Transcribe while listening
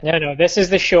No, this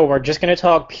is the show. We're just going to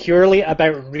talk purely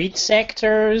about read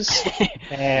sectors,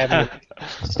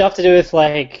 stuff to do with,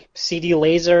 like, CD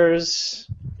lasers.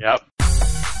 Yep.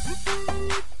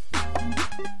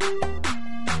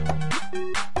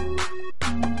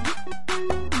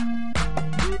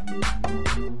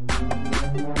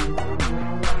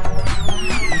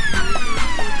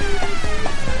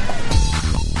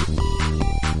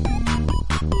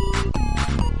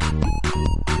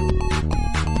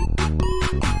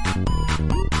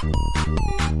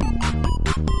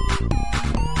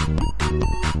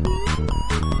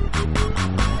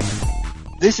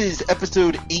 This is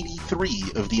episode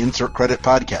 83 of the Insert Credit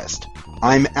Podcast.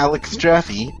 I'm Alex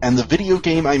Jaffe, and the video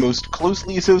game I most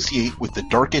closely associate with the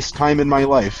darkest time in my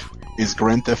life is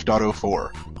Grand Theft Auto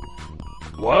 4.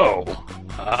 Whoa.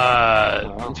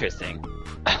 Interesting.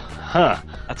 Huh.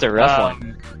 That's a rough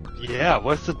one. Yeah,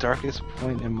 what's the darkest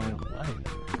point in my life?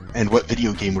 And what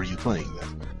video game were you playing then?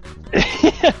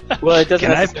 Well, it doesn't.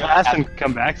 Can I pass and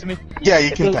come back to me? Yeah,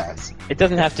 you can pass. It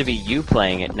doesn't have to be you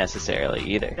playing it necessarily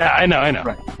either. Yeah, I know.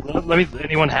 Right. Let me.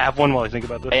 Anyone have one while I think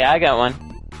about this? Hey, I got one.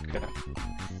 Okay.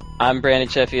 I'm Brandon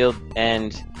Sheffield,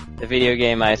 and the video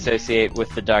game I associate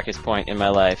with the darkest point in my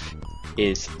life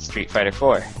is Street Fighter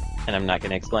 4, and I'm not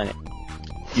going to explain it.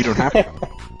 You don't have to.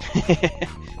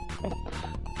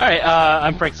 All right,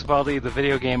 I'm Frank Cifaldi. The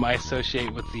video game I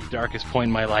associate with the darkest point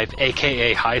in my life,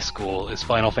 aka high school, is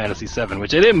Final Fantasy VII,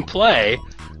 which I didn't play,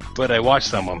 but I watched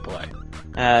someone play.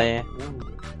 Yeah.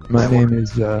 My name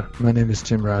is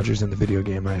Tim Rogers, and the video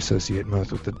game I associate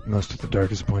most with the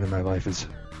darkest point in my life is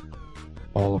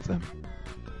all of them.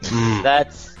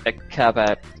 That's a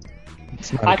cop-out.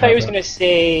 I thought he was going to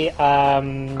say...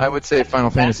 I would say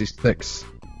Final Fantasy VI.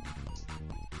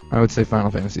 I would say Final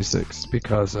Fantasy VI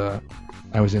because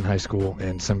I was in high school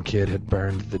and some kid had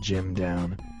burned the gym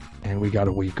down, and we got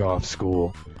a week off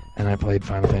school, and I played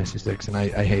Final Fantasy VI, and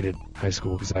I hated high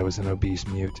school because I was an obese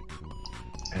mute,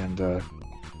 and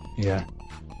yeah.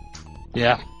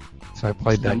 So I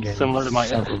played that game similar to my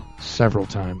several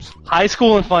times. High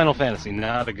school and Final Fantasy,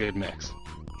 not a good mix.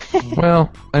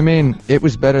 Well, I mean, it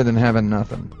was better than having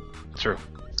nothing. True.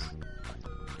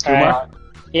 Kumar?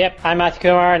 Yep, I'm Mathew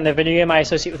Kumar, and the video game I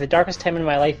associate with the darkest time in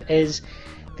my life is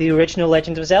the original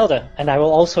Legend of Zelda, and I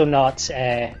will also not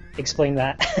explain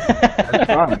that.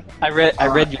 I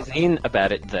read your zine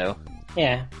about it, though.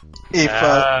 Yeah.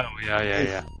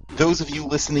 If those of you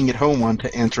listening at home want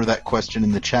to answer that question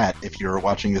in the chat, if you're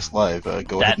watching this live,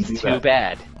 go ahead and do That's that. too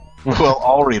bad. Well,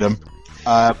 I'll read them,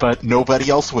 but nobody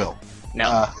else will.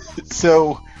 No.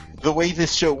 So, the way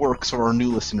this show works for our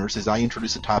new listeners is I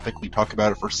introduce a topic, we talk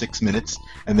about it for 6 minutes,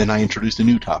 and then I introduce a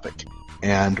new topic.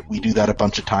 And we do that a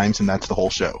bunch of times, and that's the whole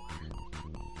show.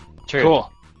 True.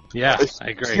 Cool. Yeah,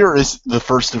 I agree. Here is the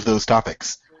first of those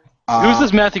topics. Who's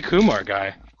this Mathew Kumar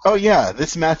guy? Oh yeah,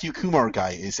 this Mathew Kumar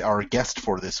guy is our guest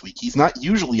for this week. He's not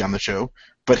usually on the show,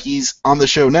 but he's on the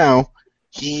show now.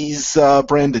 He's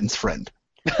Brandon's friend.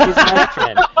 He's my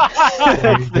friend.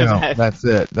 There you go. That's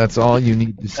it. That's all you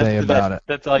need to say about it.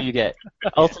 That's all you get.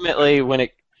 Ultimately, when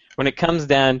it comes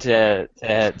down to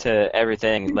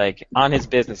everything, like on his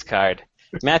business card,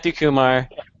 Mathew Kumar,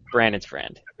 Brandon's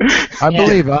friend. I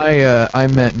believe I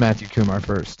met Mathew Kumar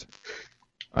first.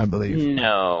 I believe.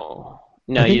 No,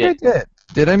 I you think didn't. I did.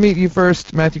 Did I meet you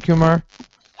first, Mathew Kumar?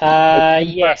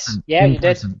 Yes. Yeah, you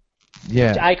did.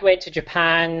 Yeah. I went to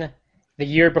Japan the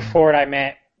year before I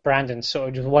met Brandon, so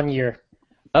it was 1 year.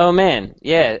 Oh man,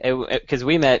 yeah, because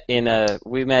we met in a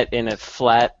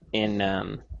flat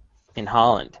in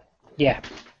Holland. Yeah.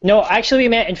 No, actually we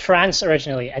met in France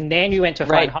originally, and then we went to a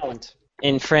flat in Holland.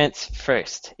 In France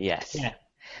first, yes. Yeah.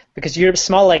 Because Europe's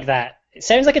small like that. It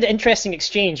sounds like an interesting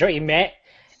exchange, right? You met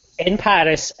in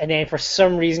Paris, and then for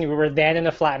some reason we were then in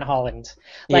a flat in Holland.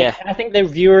 I think the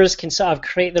viewers can sort of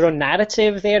create their own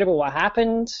narrative there about what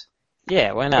happened.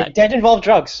 Yeah, why not? It did involve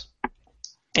drugs.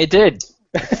 It did.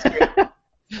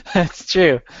 That's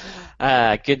true.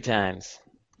 Good times.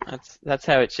 That's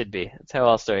how it should be. That's how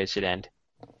all stories should end.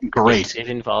 Great. It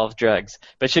involved drugs.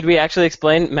 But should we actually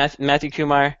explain? Mathew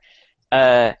Kumar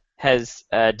has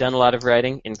done a lot of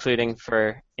writing, including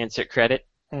for Insert Credit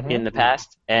in the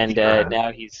past, and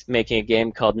now he's making a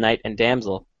game called Knight and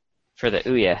Damsel for the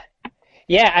Ouya.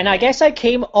 Yeah, and I guess I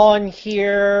came on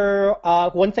here.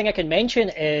 One thing I can mention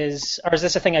is, or is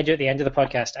this a thing I do at the end of the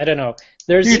podcast? I don't know.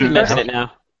 You can mention it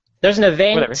now. There's an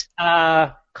event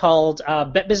called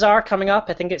Bit Bazaar coming up.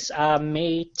 I think it's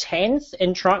May 10th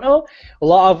in Toronto. A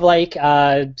lot of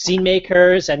zine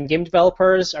makers and game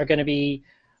developers are going to be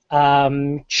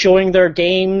showing their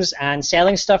games and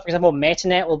selling stuff. For example,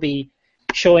 MetaNet will be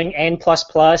showing N++,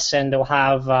 and they'll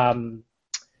have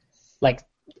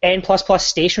N++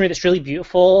 stationery that's really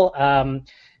beautiful.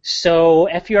 So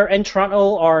if you're in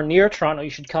Toronto or near Toronto, you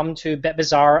should come to Bit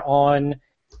Bazaar on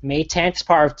May 10th. It's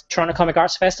part of Toronto Comic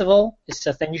Arts Festival. It's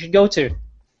a thing you should go to.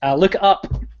 Look it up.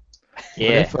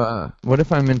 Yeah. What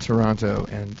if I'm in Toronto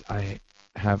and I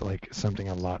have like something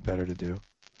a lot better to do?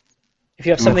 If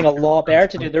you have something a lot better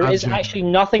to do, there I'm is joking. actually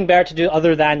nothing better to do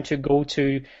other than to go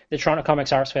to the Toronto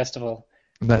Comics Arts Festival.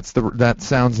 That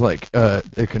sounds like a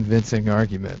convincing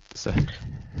argument. So.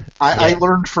 I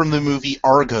learned from the movie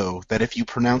Argo that if you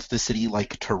pronounce the city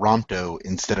like Toronto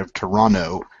instead of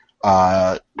Toronto,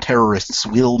 terrorists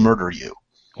will murder you.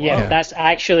 Yeah, that's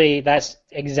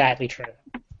exactly true.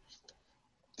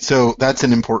 So that's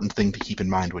an important thing to keep in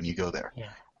mind when you go there.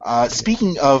 Yeah.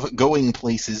 Speaking of going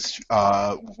places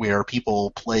where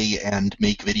people play and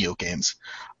make video games,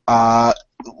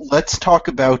 let's talk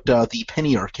about the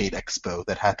Penny Arcade Expo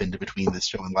that happened between this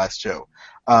show and last show.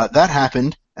 That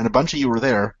happened, and a bunch of you were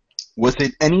there. Was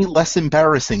it any less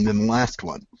embarrassing than the last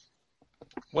one?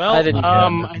 Well, I didn't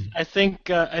I think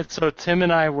so. Tim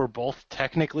and I were both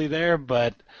technically there,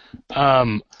 but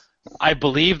I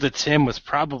believe that Tim was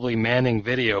probably manning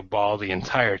Video Ball the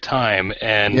entire time,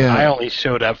 and I only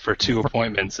showed up for 2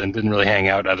 appointments and didn't really hang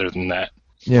out other than that.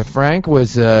 Yeah, Frank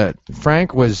was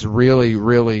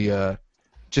really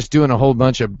just doing a whole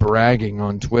bunch of bragging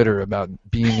on Twitter about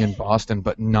being in Boston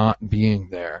but not being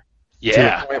there.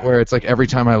 Yeah. To the point where it's like every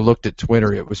time I looked at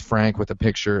Twitter, it was Frank with a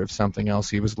picture of something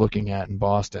else he was looking at in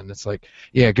Boston. It's like,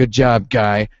 yeah, good job,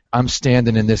 guy. I'm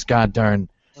standing in this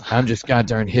I'm just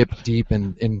goddamn hip deep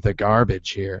in the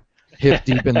garbage here. Hip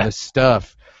deep in the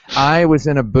stuff. I was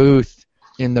in a booth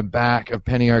in the back of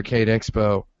Penny Arcade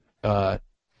Expo,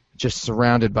 just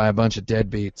surrounded by a bunch of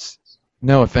deadbeats.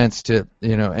 No offense to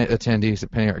attendees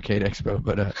at Penny Arcade Expo,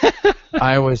 but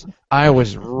I was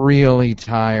really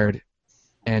tired,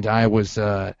 and I was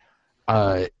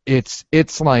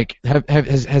it's like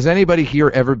has anybody here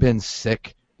ever been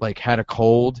sick, like had a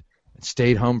cold, and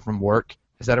stayed home from work?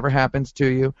 Has that ever happened to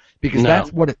you? Because No.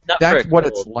 that's what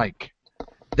it's like.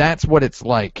 That's what it's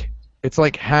like. It's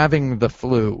like having the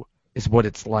flu is what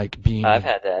it's like being. I've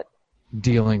had that.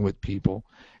 Dealing with people.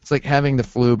 It's like having the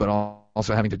flu, but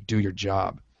also having to do your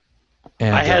job.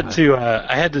 And, I had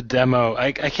to demo.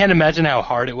 I can't imagine how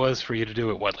hard it was for you to do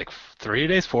it. What, like 3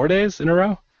 days, 4 days in a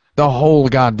row? the whole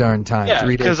goddamn time. Yeah,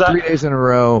 3 days, 3 days in a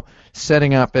row,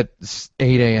 setting up at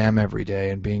 8 a.m. every day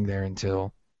and being there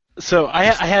until. So I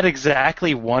had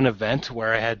exactly one event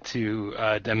where I had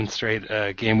to demonstrate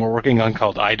a game we're working on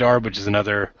called IDAR, which is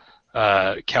another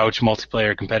couch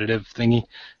multiplayer competitive thingy,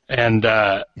 and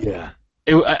I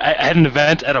had an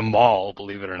event at a mall.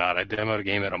 Believe it or not, I demoed a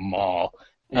game at a mall,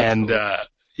 and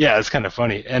yeah, it's kind of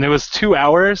funny. And it was 2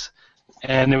 hours,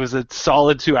 and it was a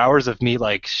solid 2 hours of me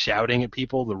like shouting at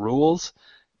people the rules.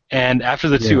 And after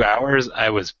the 2 hours, I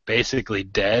was basically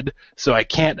dead. So I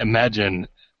can't imagine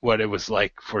what it was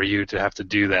like for you to have to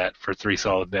do that for 3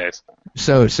 solid days.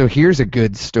 So here's a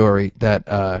good story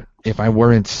that if I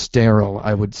weren't sterile,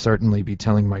 I would certainly be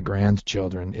telling my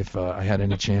grandchildren if I had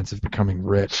any chance of becoming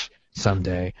rich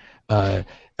someday.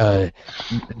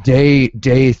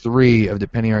 Day 3 of the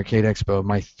Penny Arcade Expo,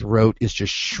 my throat is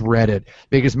just shredded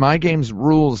because my game's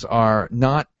rules are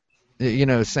not,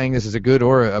 saying this is a good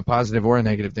or a positive or a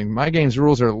negative thing. My game's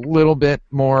rules are a little bit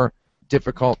more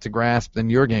difficult to grasp than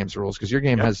your game's rules because your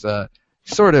game has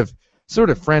sort of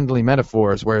friendly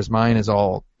metaphors, whereas mine is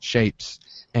all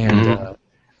shapes. And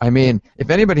I mean,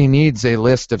 if anybody needs a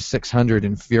list of 600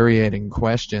 infuriating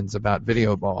questions about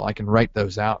Video Ball, I can write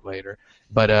those out later.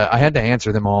 But I had to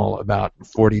answer them all about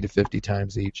 40 to 50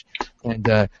 times each,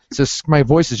 and so my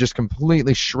voice is just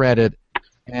completely shredded.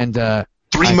 And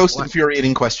 3 most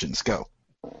infuriating questions. Go.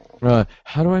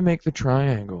 How do I make the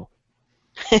triangle?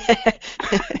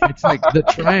 It's like the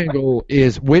triangle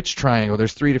is which triangle?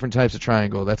 There's 3 different types of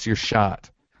triangle. That's your shot.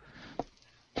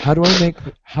 How do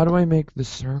I make the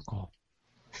circle?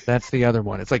 That's the other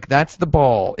one. It's like that's the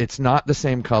ball. It's not the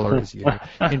same color as you.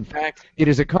 In fact, it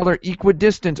is a color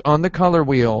equidistant on the color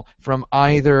wheel from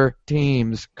either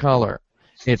team's color.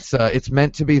 It's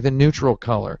meant to be the neutral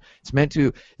color. It's meant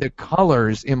to. The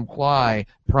colors imply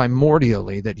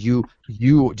primordially that you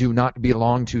do not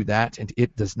belong to that, and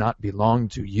it does not belong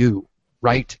to you,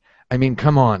 right? I mean,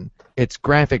 come on. It's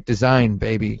graphic design,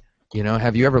 baby.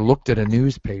 Have you ever looked at a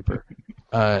newspaper?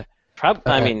 No,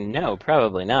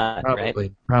 probably not.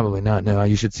 Probably not. No,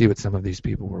 you should see what some of these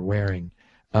people were wearing.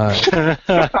 Newspapers.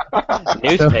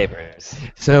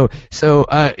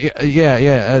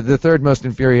 The third most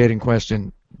infuriating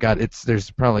question. There's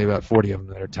probably about 40 of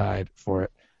them that are tied for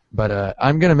it. But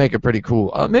I'm gonna make it pretty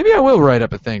cool. Maybe I will write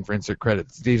up a thing for insert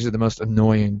credits. These are the most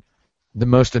annoying the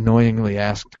most annoyingly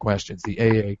asked questions, the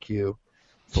AAQ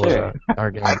for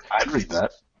our game. I'd read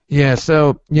that. Yeah,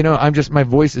 so, my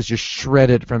voice is just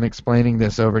shredded from explaining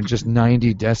this over just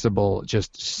 90 decibel,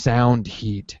 just sound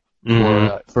heat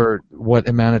for what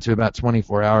amounted to about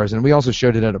 24 hours. And we also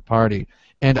showed it at a party.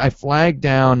 And I flagged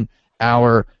down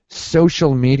our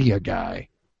social media guy,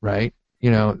 right?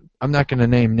 I'm not going to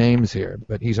name names here,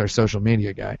 but he's our social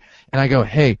media guy. And I go,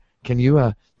 hey, can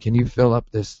you fill up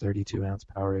this 32-ounce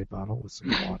Powerade bottle with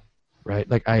some water, right?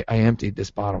 Like, I emptied this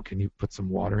bottle. Can you put some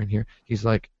water in here? He's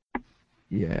like,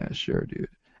 yeah, sure, dude.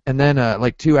 And then,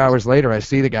 2 hours later, I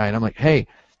see the guy, and I'm like, hey,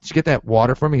 did you get that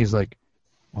water for me? He's like,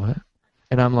 what?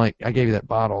 And I'm like, I gave you that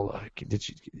bottle. Did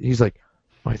you? He's like,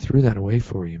 I threw that away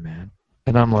for you, man.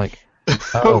 And I'm like,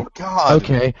 oh, God.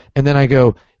 Okay. And then I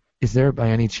go, is there by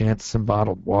any chance some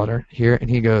bottled water here? And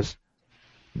he goes,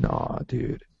 nah,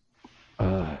 dude.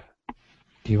 Do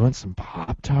you want some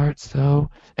Pop-Tarts, though?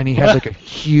 And he had, like, a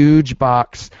huge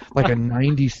box, like a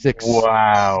 96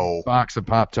 box of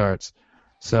Pop-Tarts.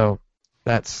 So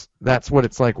that's what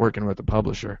it's like working with a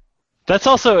publisher. That's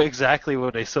also exactly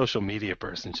what a social media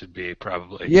person should be,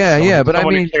 probably. Yeah, but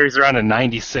someone who carries around a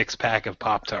 96 pack of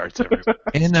Pop-Tarts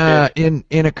everywhere.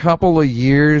 in a couple of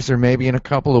years, or maybe in a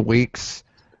couple of weeks,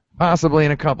 possibly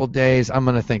in a couple of days, I'm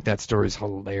gonna think that story's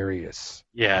hilarious.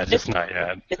 Yeah, just not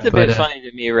yet. It's a bit funny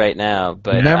to me right now,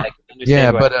 but I can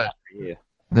understand why it's not for you.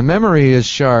 The memory is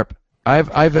sharp.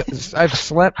 I've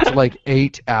slept like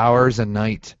 8 hours a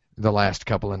night the last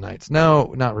couple of nights.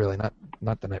 No, not really,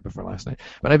 not the night before last night.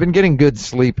 But I've been getting good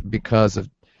sleep because of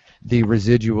the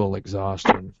residual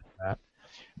exhaustion from that.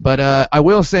 But I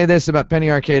will say this about Penny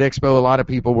Arcade Expo. A lot of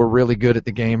people were really good at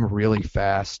the game really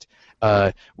fast.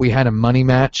 We had a money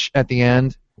match at the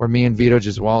end where me and Vito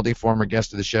Gesualdi, former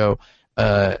guest of the show,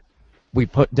 we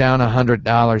put down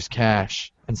 $100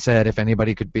 cash and said if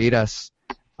anybody could beat us,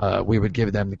 we would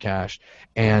give them the cash.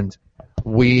 And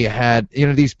we had,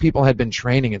 these people had been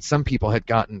training, and some people had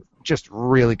gotten just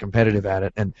really competitive at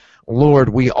it. And Lord,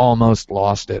 we almost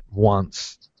lost it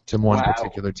once to one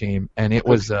particular team, and it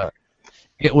was the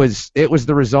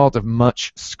result of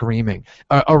much screaming.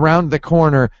 Around the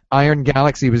corner, Iron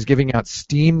Galaxy was giving out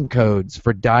Steam codes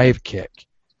for Dive Kick.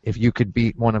 If you could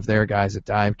beat one of their guys at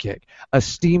Dive Kick, a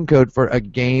Steam code for a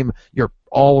game you're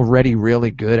already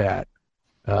really good at.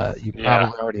 You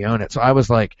probably already own it. So I was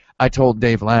like, I told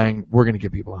Dave Lang, we're going to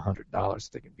give people $100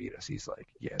 if they can beat us. He's like,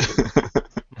 yeah.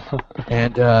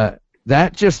 And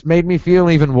that just made me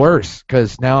feel even worse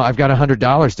because now I've got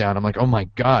 $100 down. I'm like, oh my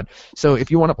God. So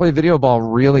if you want to play video ball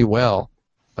really well,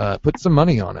 put some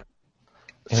money on it.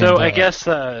 So I guess,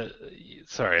 sorry,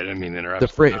 I didn't mean to interrupt. The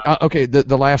phrase, okay,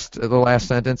 the last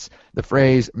sentence, the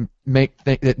phrase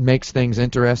that makes things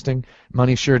interesting.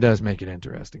 Money sure does make it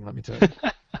interesting. Let me tell you.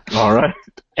 All right.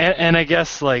 And I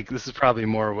guess this is probably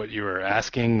more what you were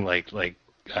asking,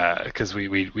 because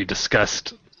we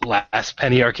discussed last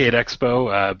Penny Arcade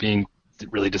Expo being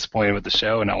really disappointed with the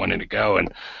show and not wanting to go,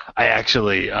 and I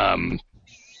actually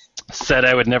said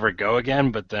I would never go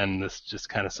again, but then this just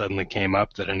kind of suddenly came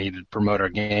up that I needed to promote our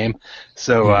game,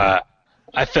 so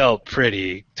I felt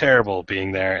pretty terrible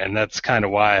being there, and that's kind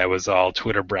of why I was all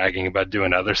Twitter bragging about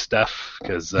doing other stuff,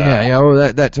 because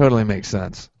that totally makes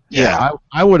sense. Yeah,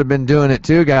 I would have been doing it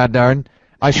too. God darn,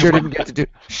 I sure didn't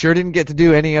get to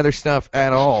do any other stuff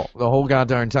at all the whole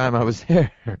goddamn time I was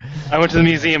there. I went to the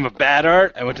Museum of Bad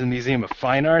Art. I went to the Museum of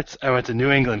Fine Arts. I went to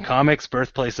New England Comics,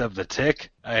 birthplace of the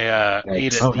Tick. I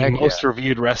ate at the most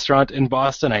reviewed restaurant in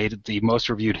Boston. I ate at the most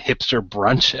reviewed hipster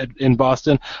brunch in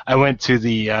Boston. I went to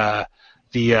the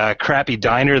crappy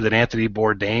diner that Anthony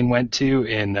Bourdain went to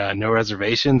in No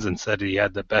Reservations and said he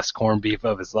had the best corned beef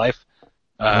of his life.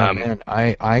 Man,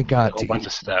 I got a whole bunch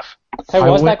of stuff. Hey,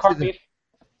 what was that corned beef?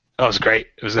 Oh, it was great.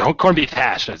 It was a corned beef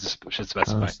hash. I should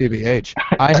specify. CBH.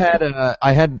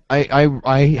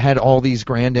 I had all these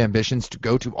grand ambitions to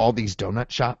go to all these donut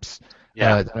shops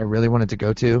that I really wanted to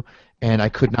go to, and I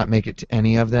could not make it to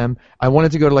any of them. I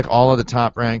wanted to go to all of the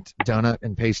top-ranked donut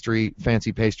and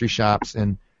fancy pastry shops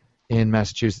in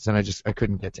Massachusetts, and I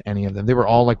couldn't get to any of them. They were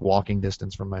all walking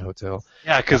distance from my hotel.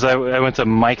 Yeah, because I went to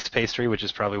Mike's Pastry, which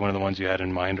is probably one of the ones you had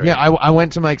in mind, right? Yeah, I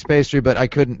went to Mike's Pastry, but I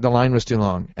couldn't. The line was too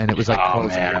long, and it was oh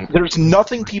man. There's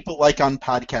nothing people like on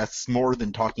podcasts more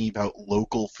than talking about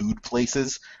local food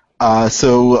places.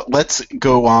 So let's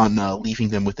go on, leaving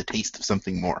them with a taste of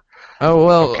something more. Oh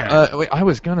well, wait, I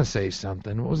was gonna say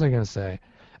something. What was I gonna say?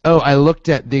 Oh, I looked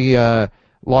at the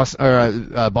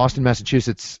Boston,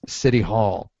 Massachusetts City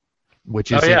Hall,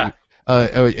 which is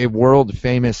a world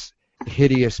famous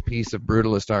hideous piece of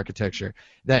brutalist architecture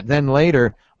that then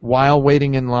later, while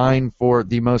waiting in line for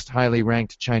the most highly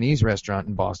ranked Chinese restaurant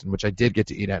in Boston, which I did get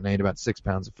to eat at, and I ate about 6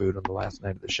 pounds of food on the last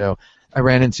night of the show, I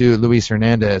ran into Luis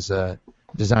Hernandez,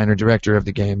 designer director of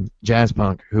the game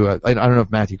Jazzpunk, who I don't know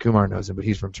if Mathew Kumar knows him, but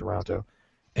he's from Toronto,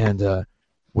 and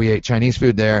we ate Chinese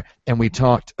food there, and we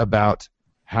talked about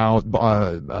how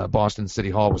Boston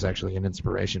City Hall was actually an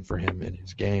inspiration for him in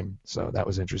his game, so that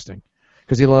was interesting,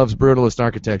 because he loves brutalist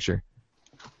architecture.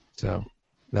 So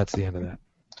that's the end of that.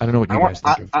 I don't know what you guys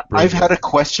think of. I've had a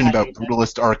question about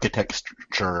brutalist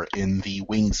architecture in the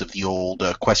wings of the old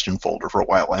question folder for a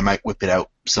while. I might whip it out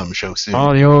some show soon.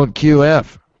 Oh, the old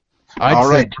QF. I'd say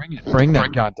right. bring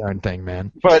that goddamn thing,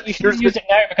 man. But You should use it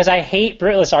now because I hate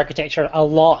brutalist architecture a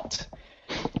lot.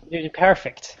 It's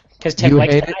perfect. Because Tim You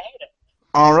likes hate it, it? I hate it.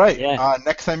 all right, Yeah.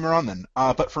 next time you're on then.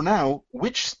 But for now,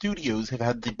 which studios have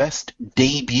had the best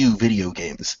debut video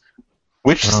games?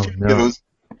 Which studios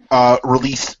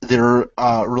released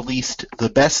the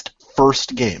best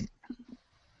first game?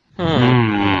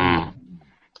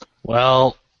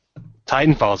 Well,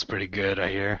 Titanfall's pretty good, I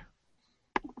hear.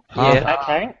 Yeah. Does that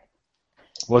count?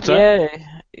 What's that?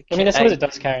 Yeah. I mean, I suppose it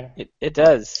does count. It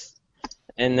does.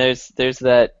 And there's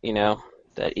that,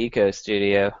 that Eco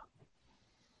studio.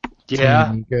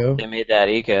 Yeah. Nico. They made that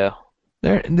Eco.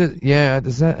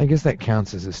 Does that? I guess that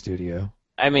counts as a studio.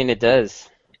 I mean, it does.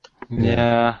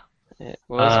 Yeah. It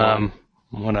was one.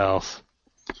 What else?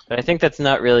 But I think that's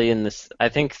not really in this. I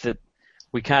think that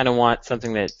we kind of want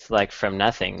something that's like from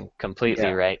nothing completely,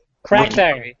 Yeah. right?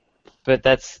 Crackdown. But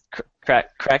that's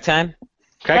crack time?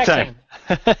 Crack time.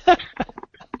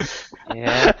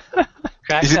 Yeah.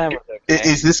 Crack Is it- time was okay.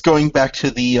 Is this going back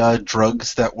to the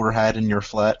drugs that were had in your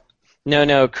flat?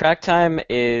 No, crack time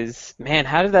is, man,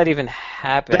 how did that even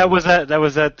happen? That was at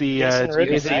the Jason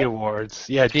Rubin, GDC right? Awards.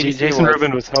 Yeah, GDC Jason Awards.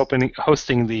 Rubin was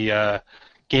hosting the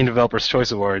Game Developers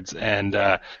Choice Awards, and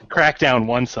Crackdown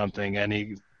won something, and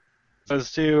he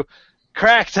goes to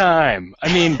Crack Time.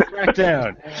 I mean,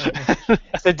 Crackdown.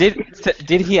 So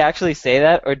did he actually say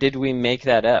that, or did we make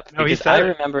that up? No, he Because said I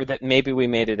it. remember that maybe we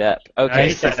made it up. Okay,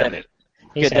 he said it.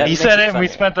 He Good, said that He makes said it it, and we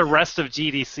funny. spent the rest of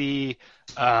GDC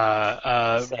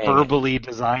verbally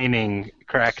designing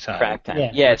Crack Time. Crack time.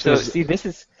 Yeah. Yeah. So was- see, this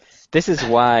is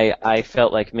why I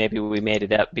felt like maybe we made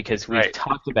it up, because we've Right.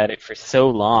 talked about it for so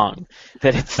long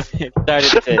that it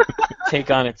started to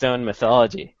take on its own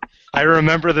mythology. I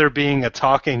remember there being a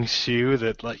talking shoe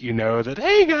that let you know that,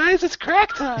 hey guys, it's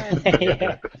Crack Time.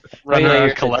 Yeah. Running Oh, yeah, around you're at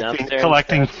the collecting dumpster and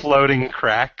collecting stuff. floating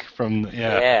crack from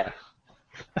Yeah.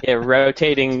 Yeah,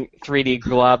 rotating 3D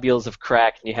globules of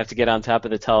crack, and you have to get on top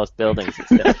of the tallest buildings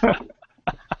and stuff.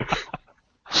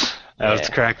 That was Yeah.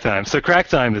 Crack Time. So Crack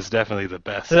Time is definitely the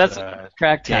best. So that's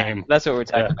crack time. game. That's what we're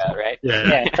talking about, right?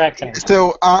 Yeah, crackdown.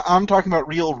 So I'm talking about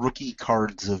real rookie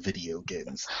cards of video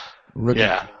games. Rookie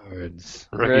Yeah. cards.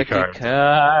 Rookie card.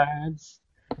 cards.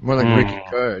 More like Hmm. Ricky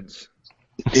cards.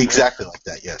 Exactly like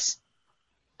that. Yes.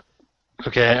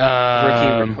 Okay.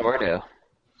 Rookie Recordo.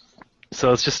 So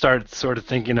let's just start sort of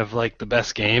thinking of like the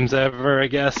best games ever, I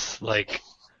guess. Like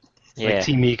Yeah.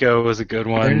 Team Eco was a good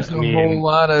one. There's a whole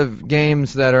lot of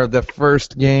games that are the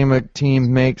first game a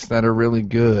team makes that are really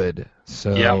good.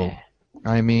 So, Yeah.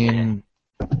 I mean,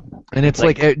 and it's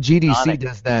like, GDC Sonic.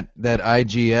 does that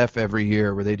IGF every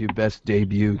year where they do best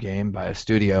debut game by a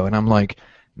studio, and I'm like,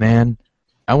 man,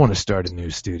 I want to start a new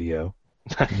studio.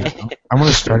 You know? I want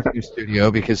to start a new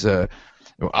studio because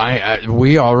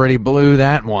we already blew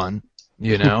that one.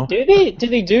 You know? Do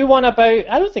they do one about?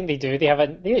 I don't think they do. Do they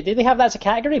have that as a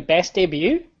category? Best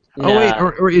debut? Oh wait, Nah.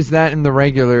 or is that in the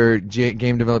regular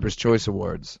Game Developers Choice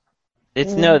Awards?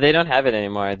 No, they don't have it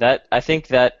anymore. I think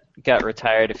that got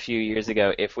retired a few years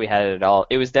ago, if we had it at all.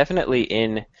 It was definitely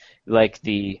in like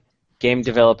the Game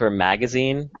Developer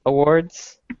Magazine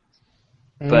Awards,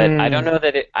 but I don't know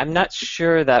that I'm not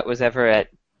sure that was ever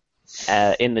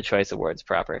in the Choice Awards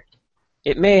proper.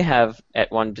 It may have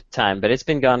at one time, but it's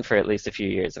been gone for at least a few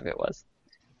years if it was.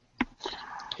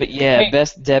 But yeah, Wait.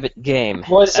 best debut game.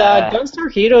 Was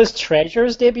Gunstar Heroes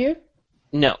Treasures debut?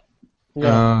 No,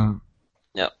 No.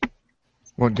 No.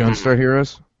 What, Gunstar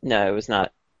Heroes? no, it was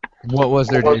not. What was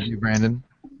their debut, Brandon?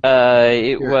 It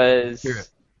Hear it. was. Hear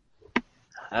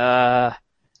it.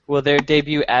 Well, their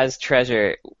debut as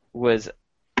Treasure was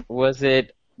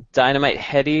it Dynamite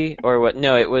Heady or what?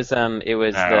 No, it was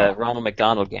the Ronald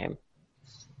McDonald game.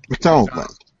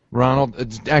 McDonald.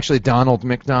 It's actually Donald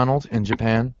McDonald in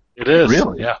Japan. It is.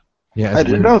 Really? Yeah. Yeah, I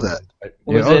didn't know that.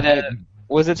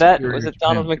 Was it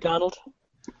Donald McDonald?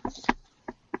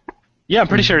 Yeah, I'm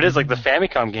pretty sure it is. Like the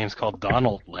Famicom game's called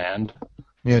Donald Land.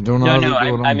 Yeah, No,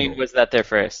 I mean, was that their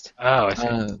first? Oh, I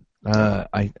see.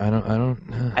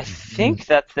 I think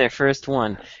that's their first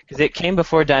one because it came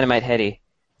before Dynamite Heady,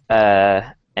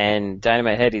 and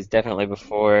Dynamite Heady's definitely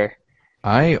before.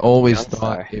 I always Gunstar.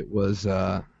 thought it was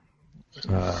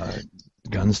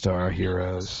Gunstar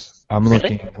Heroes. I'm Really?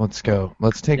 looking. Let's go.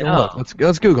 Let's take a No. look.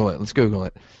 Let's Google it. Let's Google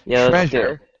it. Yeah, let's do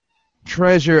Treasure. it.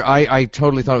 Treasure. I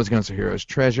totally thought it was Gunstar Heroes.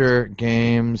 Treasure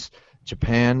Games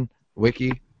Japan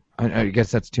Wiki. I guess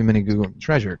that's too many Google.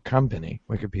 Treasure Company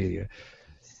Wikipedia.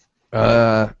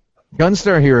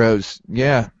 Gunstar Heroes.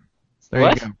 Yeah. There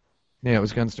What? you go. Yeah, it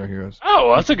was Gunstar Heroes. Oh,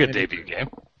 well, that's a good debut game.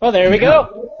 Well, there we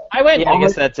go. I win. Yeah, I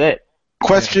guess that's it.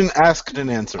 Question asked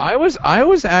and answered. I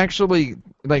was actually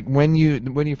like when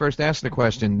you first asked the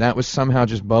question, that was somehow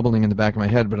just bubbling in the back of my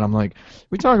head. But I'm like,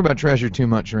 we talk about Treasure too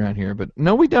much around here, but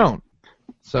no, we don't.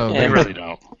 So Yeah, They there- really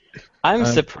don't. I'm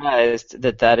surprised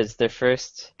that is their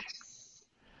first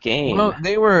game. well,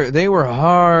 they were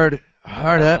hard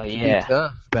up to be yeah.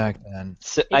 tough back then.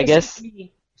 So, I guess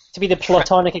to be the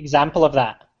platonic example of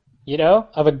that,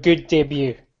 of a good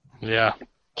debut. Yeah.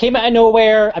 Came out of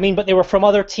nowhere. I mean, but they were from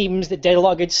other teams that did a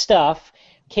lot of good stuff.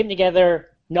 Came together,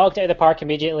 knocked it out of the park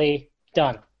immediately.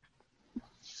 Done.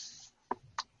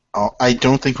 Oh, I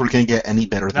don't think we're going to get any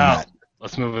better than No. that.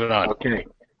 Let's move it on. Okay.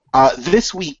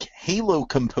 This week, Halo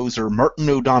composer Martin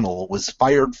O'Donnell was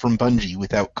fired from Bungie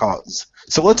without cause.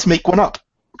 So let's make one up.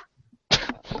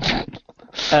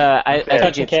 I think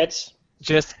Attention, it's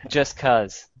kids. just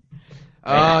cause.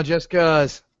 Oh, just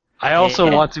cause. I also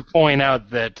Yeah. want to point out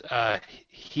that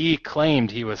he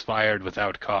claimed he was fired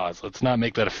without cause. Let's not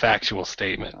make that a factual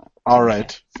statement. All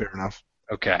right, fair enough.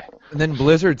 Okay. And then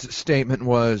Blizzard's statement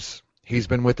was, he's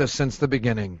been with us since the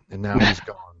beginning, and now he's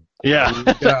gone. Yeah.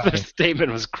 Yeah. The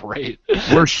statement was great.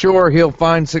 We're sure he'll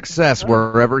find success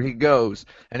wherever he goes.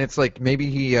 And it's like maybe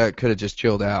he could have just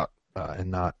chilled out and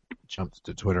not jumped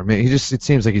to Twitter. Maybe it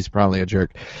seems like he's probably a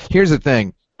jerk. Here's the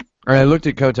thing. All right, I looked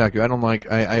at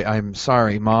Kotaku. I'm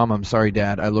sorry, Mom. I'm sorry,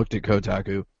 Dad. I looked at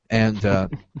Kotaku, and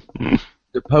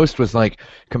the post was like,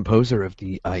 composer of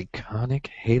the iconic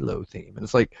Halo theme. And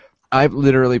it's like, I've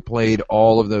literally played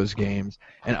all of those games,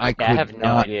 and I have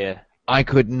no idea. I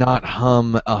could not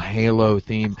hum a Halo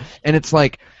theme. And it's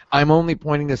like, I'm only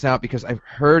pointing this out because I've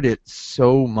heard it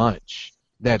so much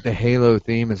that the Halo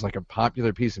theme is like a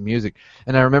popular piece of music.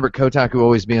 And I remember Kotaku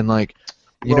always being like,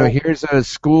 here's a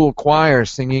school choir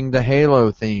singing the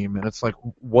Halo theme. And it's like,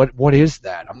 what is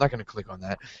that? I'm not going to click on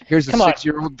that. Here's a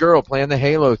 6-year-old girl playing the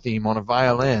Halo theme on a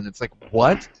violin. It's like,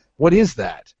 what? What is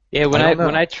that? Yeah, when I don't know.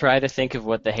 when I try to think of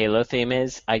what the Halo theme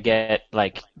is, I get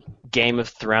like Game of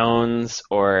Thrones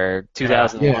or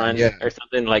 2001 Yeah. or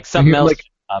something like something hear, else like-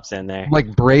 pops in there. Like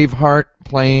Braveheart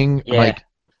playing Yeah. like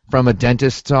from a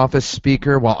dentist's office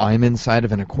speaker while I'm inside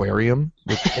of an aquarium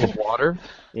with full of water.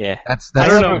 Yeah. That's I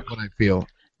don't know. what I feel.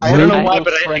 I don't know why, why,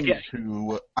 but I friend get-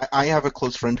 who I have a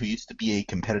close friend who used to be a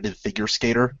competitive figure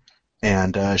skater,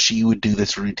 and she would do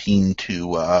this routine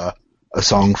to a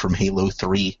song from Halo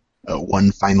 3,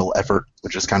 One Final Effort,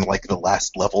 which is kind of like the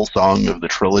last level song of the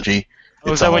trilogy.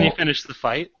 Was It's that when all- you finished the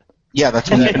fight? Yeah, that's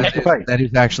when you finish the fight. That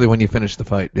is actually when you finish the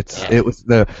fight. It was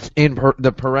the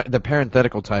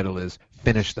parenthetical title is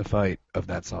 "Finish the Fight" of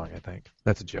that song. I think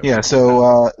that's a joke. Yeah,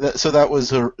 so that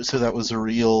was a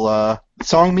real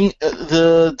song.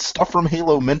 The stuff from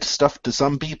Halo meant stuff to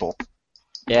some people.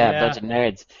 Yeah, a Yeah. bunch of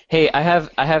nerds. Hey, I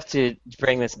have to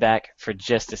bring this back for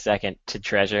just a second to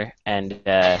Treasure and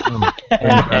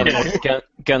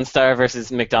Gunstar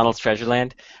versus McDonald's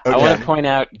Treasureland. I want to point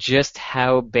out just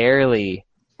how barely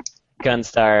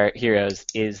Gunstar Heroes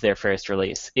is their first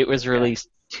release. It was released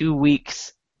 2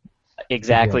 weeks,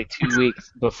 exactly 2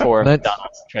 weeks before Let's-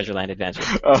 McDonald's Treasureland Adventure.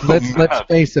 Let's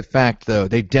face the fact, though.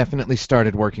 They definitely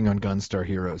started working on Gunstar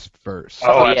Heroes first.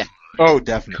 Oh, yeah. Oh,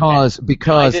 definitely.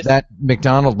 Because I just- that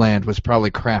McDonald land was probably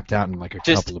crapped out in like a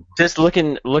Just couple of. just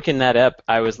looking that up,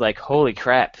 I was like, holy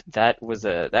crap, that was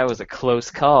a close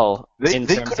call They in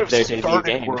could terms have of their debut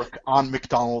started game. work on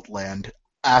McDonald Land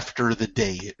after the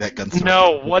day that Gunstar.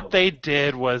 No, what they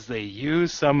did was they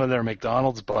used some of their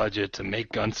McDonald's budget to make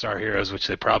Gunstar Heroes, which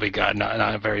they probably got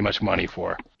not very much money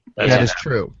for. That is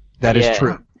true. That is Yeah.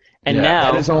 true. And Yeah,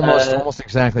 now That is almost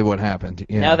exactly what happened.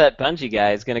 Yeah. now that Bungie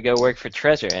guy is going to go work for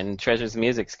Treasure, and Treasure's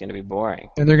music's going to be boring.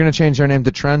 And they're going to change their name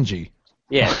to Trungy.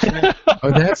 Yeah. Oh,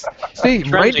 that's see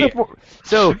right Trungy. before.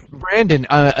 So Brandon,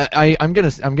 I'm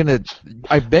gonna.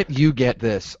 I bet you get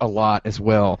this a lot as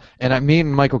well. And me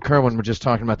and Michael Kerwin were just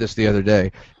talking about this the other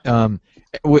day.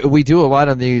 We do a lot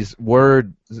of these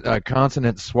word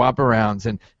consonant swap arounds,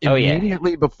 and Oh, yeah.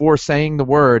 immediately before saying the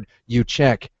word, you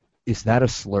check. Is that a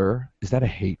slur? Is that a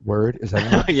hate word? Is that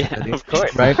an Oh, yeah, obscenity? of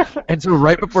course. Right? And so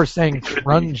right before saying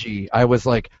trungy, I was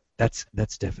like, that's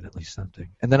definitely something.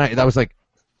 And then I was like,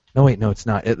 no, wait, no, it's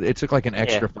not. It took like an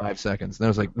extra 5 seconds. And I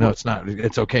was like, no, it's not.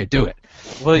 It's okay, do it.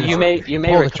 Well, you may Pull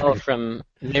the recall trigger.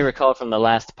 from the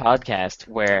last podcast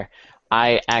where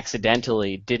I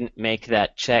accidentally didn't make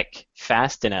that check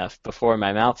fast enough before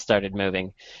my mouth started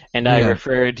moving, and I Yeah.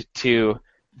 referred to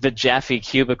the Jaffe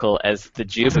cubicle as the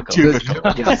jubicle. Cubicle.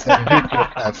 Yes,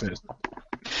 that's it.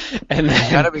 And You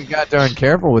then gotta be goddamn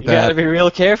careful with you gotta that. be real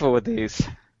careful with these.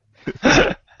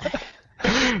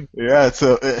 Yeah,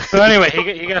 so So anyway,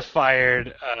 he got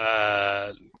fired.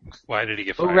 Why did he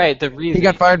get Oh, fired? right, the reason. He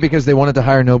got fired because they wanted to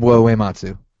hire Nobuo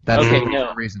Uematsu. That's Okay, the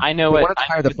no, reason. I know they what. wanted to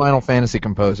hire the Final Fantasy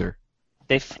composer.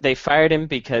 They fired him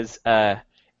because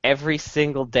every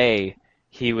single day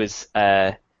he was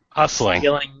Hustling.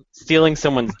 stealing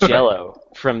someone's Jello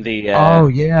from the Oh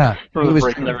yeah, he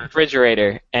was. from the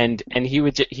refrigerator, and he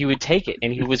would take it,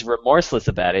 and he was remorseless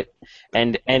about it,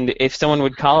 and if someone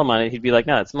would call him on it, he'd be like,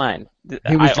 "No, it's mine."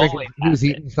 He was I drinking. always He was have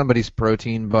it. eating somebody's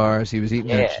protein bars. He was eating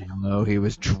their Yeah. Jello. He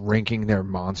was drinking their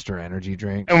Monster Energy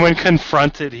drink. And when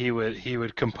confronted, he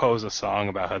would compose a song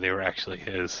about how they were actually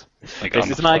his. Like This on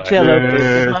is the my fly. Jello. This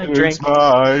is my drink. it's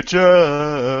my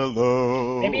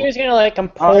Jello. Maybe he was gonna like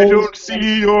compose. I don't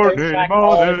see your name soundtrack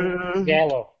on it.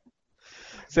 Jello.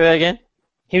 Say that again.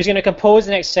 He was gonna compose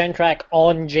the next soundtrack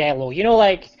on Jello. You know,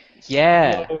 like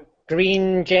Yeah. you know,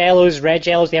 green Jellos, red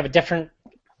Jellos. They have a different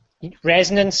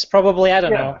resonance, probably. I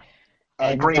don't know.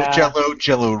 And, Green Jello,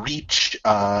 Jello Reach,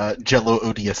 Jello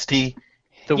ODST.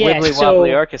 The Yeah, Wibbly so-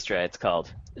 Wobbly Orchestra, it's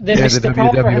called. The, Yeah, mis- the the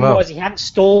problem for him WWO. was he hadn't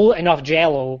stole enough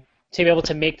Jello to be able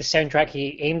to make the soundtrack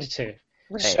he aimed to.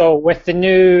 Right. So with the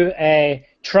new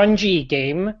Trungy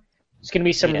game, it's going to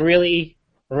be some Yeah. really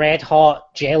red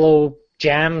hot Jello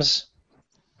jams.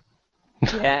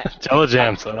 Yeah. Jello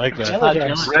jams. I like that. Jello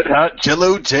jams. Red Hot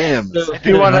Jello Jams. I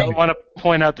do want to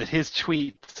point out that his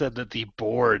tweet said that the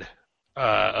board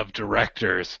of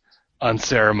directors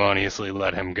unceremoniously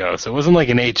let him go. So it wasn't like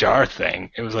an HR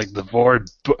thing. It was like the board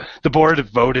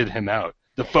voted him out.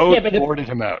 The vote Yeah, but the- voted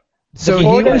him out. So The he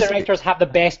board of was. directors have the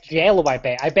best Jello, I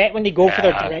bet. I bet when they go for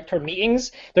their Yeah. director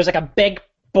meetings, there's like a big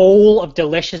bowl of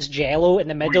delicious Jello in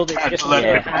the middle that you can't just let put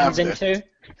your him have hands this. into.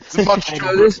 It's much So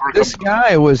too this good this for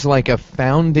guy was like a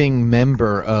founding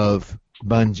member of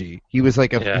Bungie. He was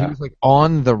like Yeah. he was like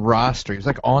on the roster. He was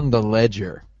like on the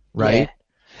ledger, right?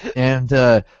 And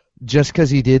just because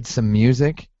he did some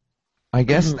music, I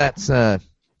guess that's a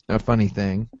funny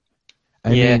thing.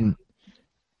 I Yeah. mean,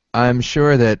 I'm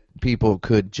sure that people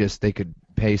could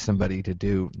pay somebody to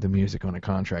do the music on a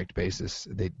contract basis.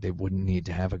 They wouldn't need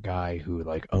to have a guy who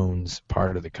like owns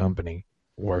part of the company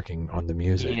working on the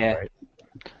music, Yeah. right?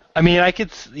 I mean, I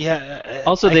could. Yeah.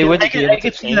 Also, I they could- wouldn't I be could, able I to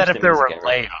could see change that the if there were music ever.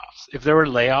 layoffs. If there were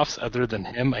layoffs other than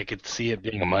him, I could see it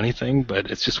being a money thing.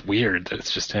 But it's just weird that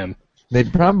it's just him.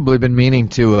 They'd probably been meaning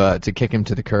to kick him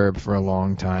to the curb for a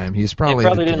long time. He's They probably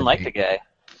probably the didn't like the deadbeat. guy.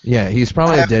 Yeah, he's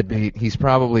probably a deadbeat. He's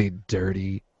probably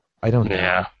dirty. I don't know.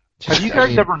 Yeah. Have you I guys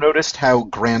mean- ever noticed how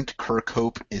Grant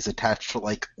Kirkhope is attached to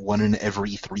like 1 in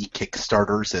every 3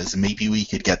 Kickstarters as maybe we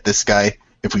could get this guy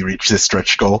if we reach this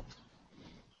stretch goal?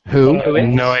 Who? Who I have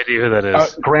is? no idea who that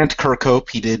is. Grant Kirkhope,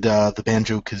 he did the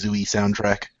Banjo-Kazooie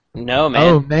soundtrack. No, man.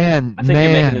 Oh man, I think you're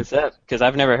making man. this up because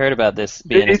I've never heard about this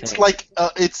being a It's thing. like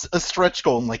it's a stretch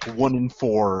goal in like 1 in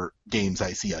 4 games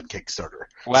I see on Kickstarter.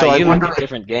 Wow, so I you wonder look at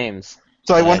different games.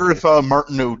 So I Yeah, wonder I if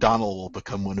Martin O'Donnell will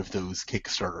become one of those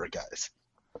Kickstarter guys.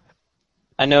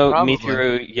 I know Probably.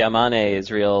 Mitsuru Yamane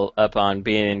is real up on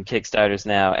being in Kickstarters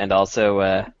now, and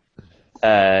also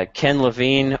Ken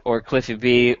Levine or Cliffy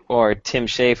B or Tim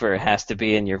Schafer has to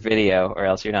be in your video, or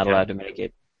else you're not allowed to make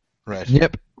it. Right.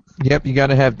 Yep. You got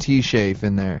to have T-Shafe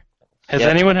in there. Has Yep.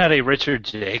 anyone had a Richard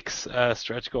Jakes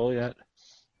stretch goal yet?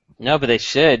 No, but they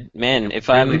should. Man, if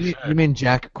You I'm mean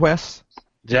Jack Quest?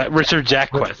 Richard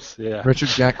Jacquez. Yeah. Richard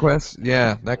Jack Quest?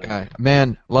 Yeah, that guy.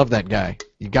 Man, love that guy.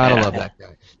 You gotta love that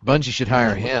guy. Bungie should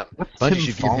hire him. Bungie Tim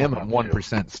should give him a Fallon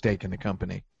 1% stake in the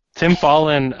company. Tim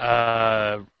Fallon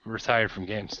retired from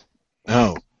games.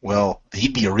 Oh, well,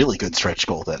 he'd be a really good stretch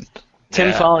goal then. Tim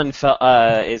Yeah. Fallon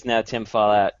is now Tim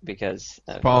Fallout because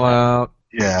Fallout.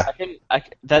 Yeah.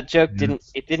 that joke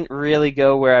didn't really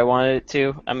go where I wanted it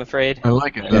to. I'm afraid. I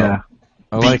like it though. Yeah.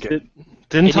 I like it.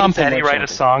 Didn't It Tom needs a Petty more write a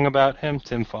something. song about him,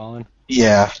 Tim Fallon?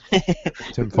 Yeah.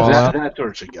 Tim Fallout. That's where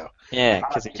it should go. Yeah,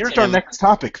 because Here's our next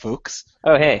topic, folks.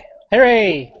 Oh hey,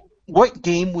 Hooray! What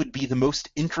game would be the most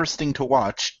interesting to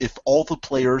watch if all the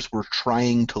players were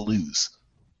trying to lose?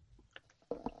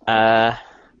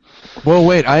 Well,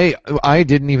 wait. I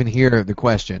didn't even hear the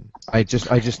question. I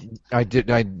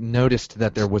noticed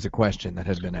that there was a question that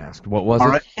had been asked. What was All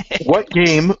it? right. What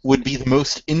game would be the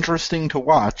most interesting to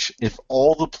watch if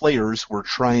all the players were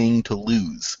trying to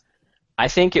lose? I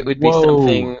think it would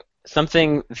be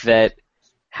something that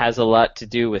has a lot to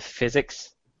do with physics.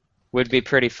 Would be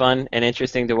pretty fun and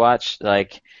interesting to watch.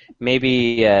 Like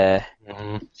maybe I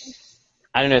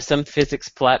don't know, some physics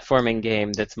platforming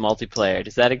game that's multiplayer.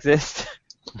 Does that exist?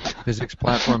 Physics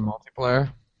platform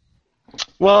multiplayer?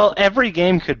 Well, every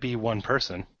game could be one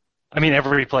person. I mean,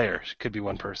 every player could be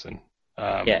one person.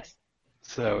 Yes.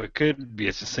 So it could be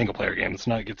it's a single-player game. Let's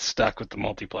not get stuck with the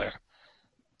multiplayer.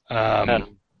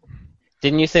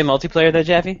 Didn't you say multiplayer though,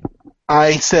 Jeffy?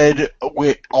 I said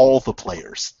with all the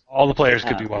players. All the players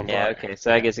could be one player. Yeah, okay,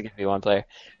 so I guess it could be one player.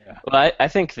 Yeah. Well, I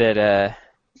think that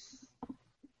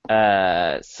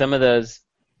some of those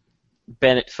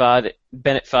Bennett Foddy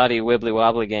wibbly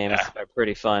wobbly games are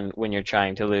pretty fun when you're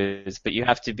trying to lose, but you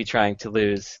have to be trying to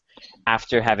lose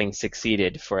after having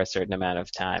succeeded for a certain amount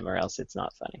of time, or else it's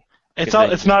not funny.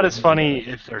 It's not as funny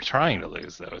if they're trying to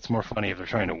lose, though. It's more funny if they're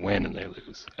trying to win and they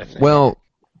lose, I think. Well,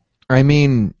 I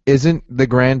mean, isn't the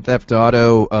Grand Theft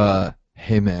Auto,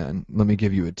 hey man, let me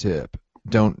give you a tip.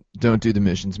 Don't do the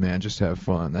missions, man. Just have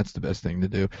fun. That's the best thing to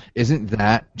do. Isn't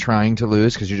that trying to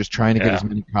lose because you're just trying to get as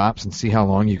many cops and see how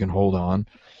long you can hold on?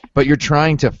 But you're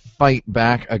trying to fight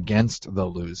back against the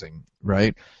losing,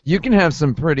 right? You can have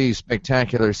some pretty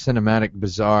spectacular, cinematic,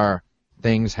 bizarre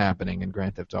things happening in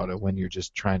Grand Theft Auto when you're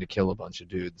just trying to kill a bunch of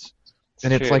dudes.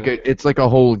 And it's like a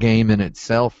whole game in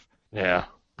itself. Yeah.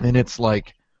 And it's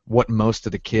like what most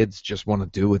of the kids just want to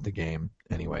do with the game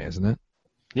anyway, isn't it?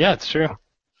 Yeah, it's true.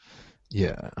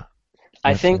 Yeah.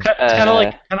 I think kind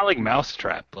of like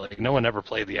Mousetrap. Like no one ever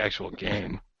played the actual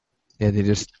game. Yeah, they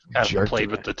just Kind of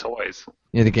played with the toys.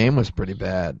 Yeah, the game was pretty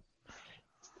bad.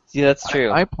 Yeah, that's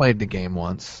true. I played the game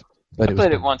once. But I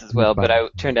played it once as well, but I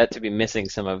turned out to be missing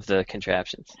some of the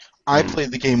contraptions. I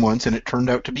played the game once, and it turned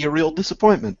out to be a real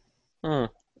disappointment.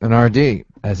 An RD,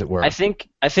 as it were. I think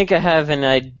I have an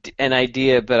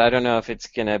idea, but I don't know if it's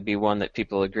gonna be one that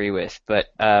people agree with. But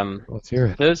let's hear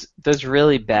it. Those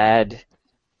really bad,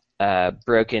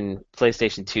 broken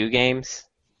PlayStation 2 games,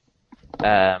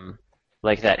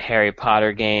 like that Harry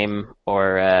Potter game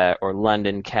or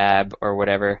London Cab or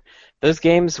whatever. Those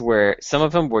games some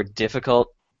of them were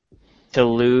difficult to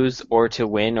lose or to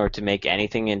win or to make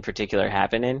anything in particular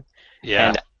happen in. Yeah.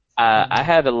 And I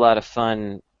had a lot of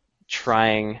fun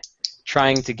trying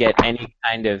to get any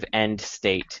kind of end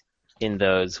state in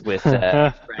those with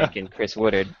Frank and Chris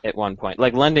Woodard at one point.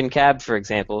 Like London Cab, for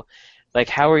example. Like,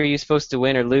 how are you supposed to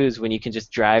win or lose when you can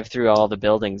just drive through all the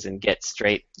buildings and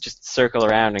just circle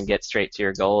around and get straight to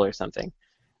your goal or something?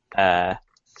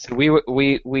 So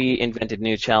we invented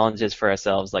new challenges for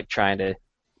ourselves, like trying to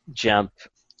jump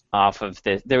off of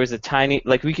this. There was a tiny,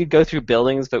 like we could go through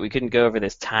buildings, but we couldn't go over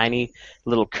this tiny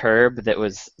little curb that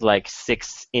was like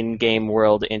 6 in-game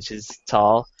world inches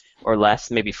tall or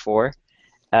less, maybe 4.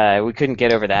 We couldn't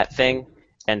get over that thing,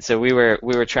 and so we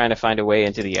were trying to find a way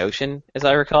into the ocean, as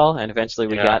I recall, and eventually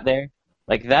we got there.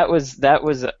 Like that was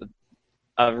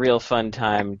a real fun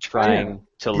time trying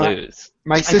to lose.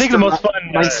 My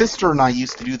sister and I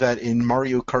used to do that in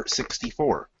Mario Kart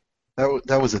 64.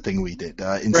 That was a thing we did.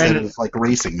 Instead of like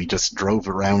racing, we just drove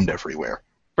around everywhere.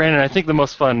 Brandon, I think the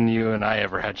most fun you and I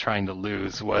ever had trying to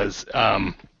lose was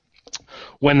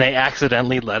when they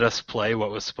accidentally let us play what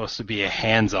was supposed to be a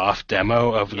hands-off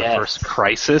demo of the first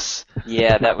Crisis.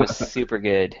 Yeah, that was super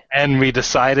good. And we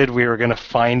decided we were going to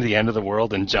find the end of the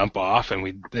world and jump off, and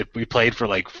we played for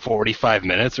like 45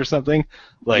 minutes or something.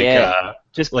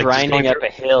 Just grinding up a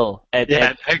hill.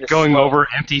 Going over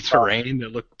empty terrain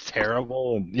that looked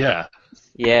terrible. And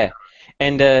Yeah,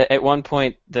 and at one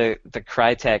point the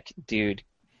Crytek dude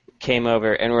came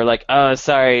over and we're like, oh,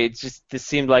 sorry, this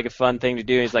seemed like a fun thing to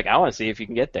do. And he's like, I want to see if you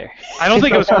can get there. I don't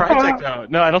think it was Crytek though.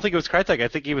 No, I don't think it was Crytek. I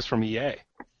think he was from EA.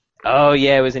 Oh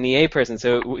yeah, it was an EA person,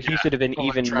 so he should have been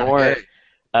even more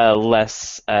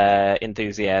less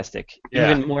enthusiastic.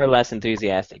 Yeah. Even more less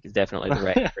enthusiastic is definitely the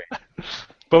right phrase.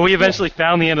 But we eventually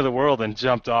found the end of the world and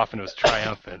jumped off, and it was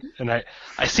triumphant. And I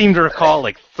seem to recall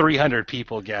like 300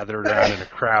 people gathered around in a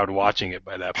crowd watching it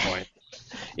by that point.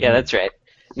 Yeah, that's right.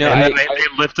 No, and then they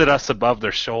lifted us above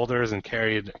their shoulders and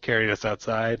carried us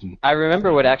outside. And I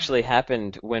remember what actually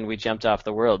happened when we jumped off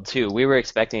the world too. We were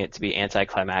expecting it to be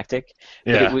anticlimactic,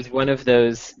 but it was one of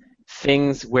those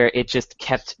things where it just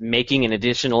kept making an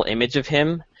additional image of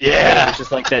him. Yeah. It was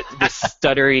just like this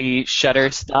stuttery shutter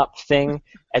stop thing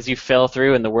as you fell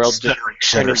through, and the world just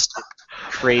turned into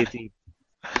crazy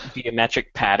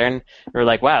geometric pattern. We're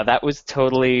like, wow, that was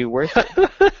totally worth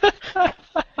it.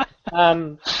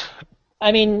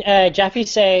 I mean, Jeffy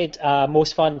said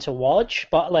most fun to watch,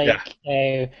 but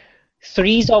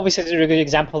Three's obviously a really good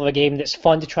example of a game that's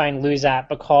fun to try and lose at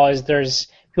because there's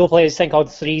people play this thing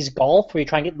called Three's Golf where you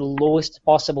try and get the lowest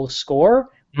possible score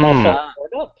while filling the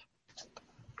board up.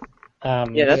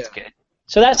 Yeah, that's good.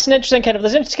 So that's an interesting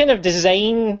there's an interesting kind of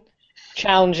design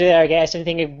challenge there, I guess. I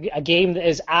think a game that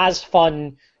is as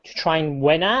fun to try and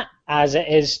win at as it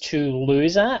is to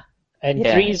lose at. And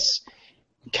Three's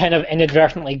kind of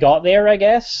inadvertently got there, I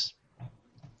guess.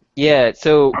 Yeah,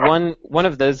 so one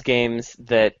of those games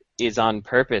that is on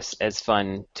purpose as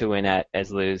fun to win at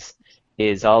as lose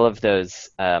is all of those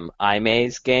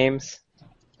iMaze games.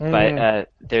 But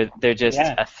they're just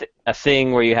a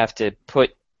thing where you have to put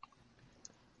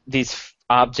these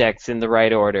objects in the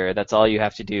right order. That's all you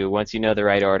have to do. Once you know the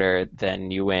right order,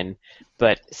 then you win.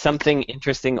 But something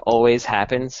interesting always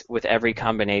happens with every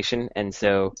combination, and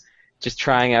so just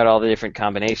trying out all the different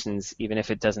combinations, even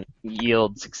if it doesn't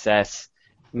yield success,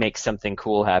 makes something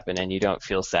cool happen, and you don't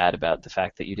feel sad about the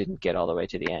fact that you didn't get all the way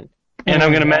to the end. And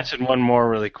I'm going to mention one more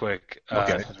really quick,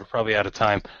 Okay. because we're probably out of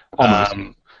time.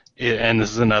 Almost. And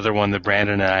this is another one that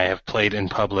Brandon and I have played in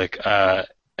public. A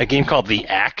game called The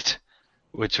Act,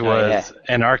 which was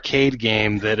an arcade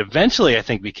game that eventually I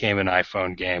think became an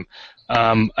iPhone game.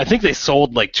 I think they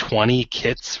sold like 20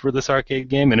 kits for this arcade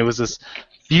game, and it was this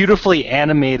beautifully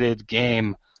animated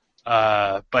game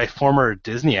by former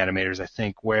Disney animators, I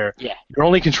think, where your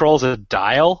only control is a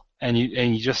dial, and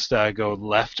you just go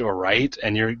left or right,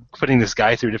 and you're putting this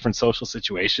guy through different social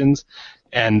situations,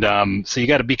 and so you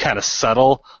got to be kind of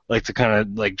subtle, like to kind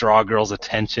of like draw a girl's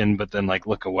attention, but then like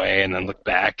look away and then look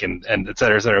back, and et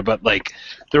cetera, et cetera. But like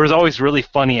there was always really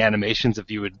funny animations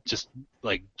if you would just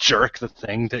like jerk the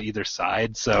thing to either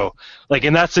side. So like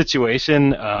in that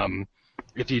situation,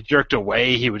 if you jerked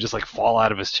away, he would just like fall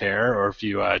out of his chair, or if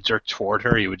you jerked toward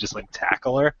her, he would just like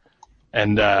tackle her.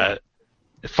 And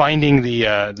finding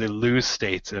the lose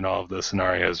states in all of those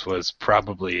scenarios was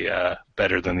probably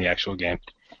better than the actual game.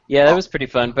 Yeah, that was pretty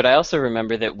fun. But I also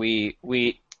remember that we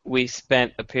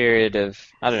spent a period of,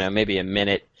 I don't know, maybe a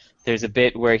minute. There's a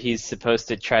bit where he's supposed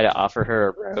to try to offer her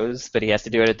a rose, but he has to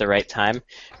do it at the right time.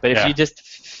 But if you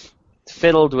just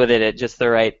fiddled with it at just the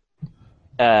right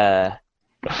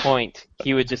point,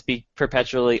 he would just be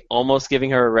perpetually almost giving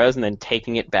her a rose and then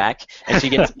taking it back, and she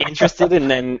gets interested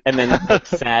and then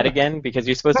sad again because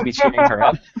you're supposed to be cheering her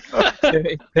up. So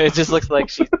it just looks like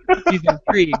she's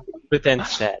intrigued but then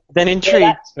sad, then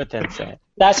intrigued but then sad.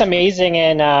 That's amazing,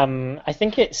 and I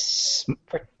think it's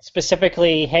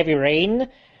specifically Heavy Rain.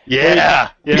 Yeah.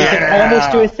 You can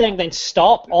almost do a thing, then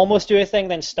stop. Almost do a thing,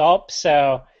 then stop.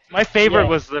 So my favorite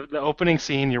was the opening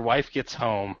scene. Your wife gets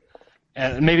home.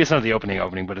 And maybe it's not the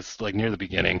opening, but it's like near the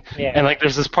beginning. Yeah. And like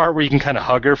there's this part where you can kind of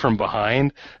hug her from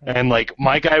behind, and like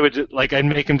my guy would just, like I'd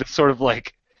make him just sort of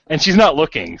like, and she's not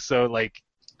looking, so like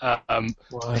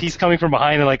he's coming from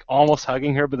behind and like almost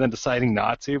hugging her, but then deciding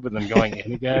not to, but then going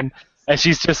in again, and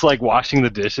she's just like washing the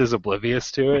dishes,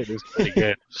 oblivious to it. It was pretty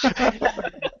good.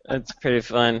 That's pretty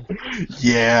fun.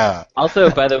 Yeah. Also,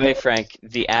 by the way, Frank,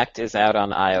 The Act is out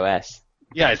on iOS.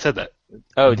 Yeah, I said that.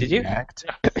 Oh, did you? Act?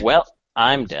 Well,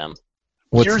 I'm dumb.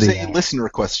 Here's a listener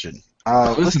question.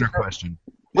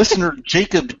 Listener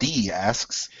Jacob D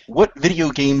asks, what video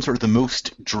games are the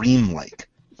most dreamlike?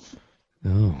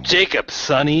 Oh. Jacob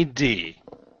Sonny D.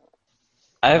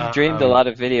 I've dreamed a lot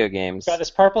of video games. Got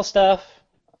this purple stuff.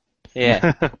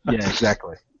 Yeah. Yeah,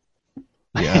 exactly.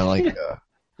 Yeah, like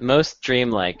most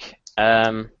dreamlike.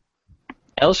 El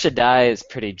Shaddai is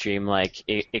pretty dreamlike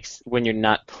when you're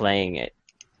not playing it.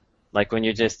 Like when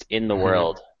you're just in the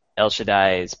world. El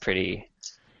Shaddai is pretty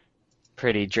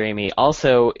dreamy.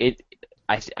 Also,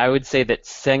 I would say that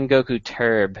Sengoku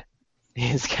Turb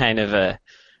is kind of a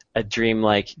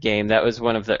dreamlike game. That was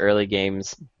one of the early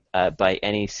games by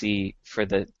NEC for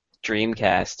the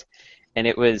Dreamcast, and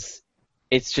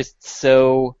it's just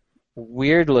so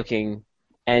weird looking,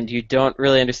 and you don't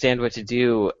really understand what to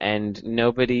do, and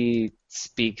nobody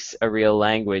speaks a real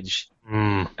language,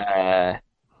 and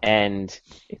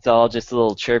it's all just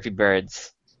little chirpy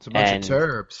birds. it's a bunch of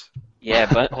turbs. Yeah,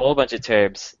 a whole bunch of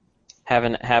turbs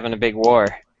having a big war,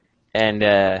 and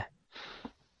the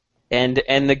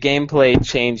gameplay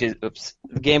changes.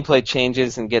 The gameplay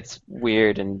changes and gets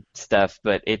weird and stuff,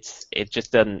 but it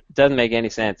just doesn't make any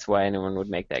sense why anyone would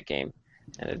make that game.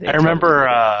 I remember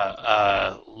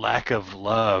Lack of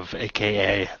Love,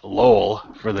 aka LOL,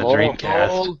 for the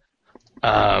Dreamcast.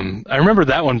 I remember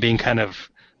that one being kind of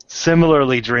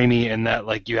similarly dreamy in that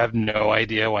like you have no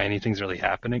idea why anything's really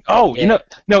happening. Oh, Yeah.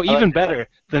 Even better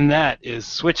than that is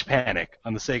Switch Panic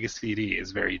on the Sega CD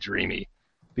is very dreamy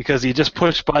because you just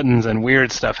push buttons and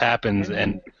weird stuff happens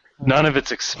and none of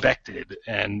it's expected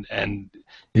and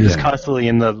you're just constantly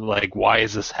in the like why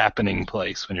is this happening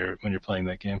place when you're playing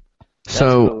that game.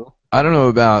 So cool. I don't know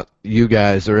about you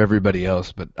guys or everybody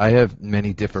else, but I have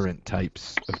many different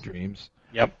types of dreams.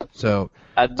 Yep. So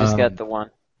I just got the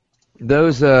one.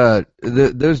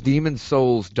 those Demon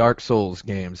Souls, Dark Souls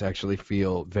games actually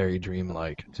feel very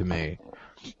dreamlike to me.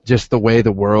 Just the way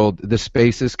the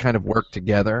spaces kind of work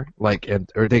together,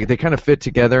 or they kind of fit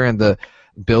together, and the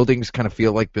buildings kind of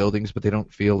feel like buildings, but they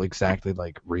don't feel exactly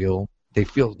like real. They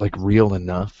feel like real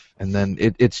enough, and then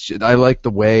I like the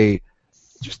way,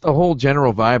 just the whole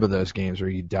general vibe of those games where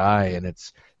you die, and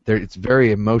it's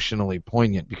very emotionally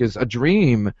poignant because a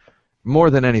dream, more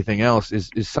than anything else,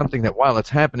 is something that while it's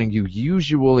happening, you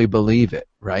usually believe it,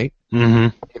 right?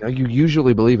 Mm-hmm. You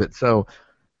usually believe it. So,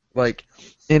 like,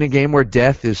 in a game where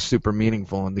death is super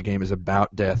meaningful and the game is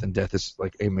about death and death is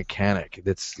like a mechanic,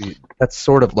 that's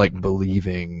sort of like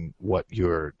believing what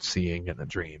you're seeing in a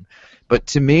dream. But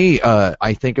to me,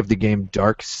 I think of the game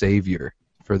Dark Savior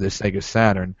for the Sega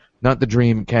Saturn, not the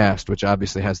Dreamcast, which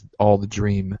obviously has all the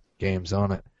Dream games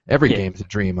on it. Every game's a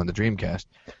dream on the Dreamcast.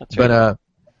 That's right. But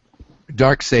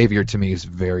Dark Savior to me is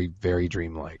very, very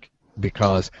dreamlike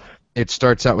because it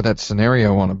starts out with that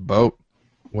scenario on a boat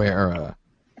where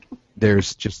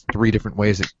there's just 3 different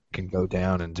ways it can go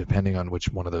down, and depending on which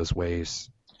one of those ways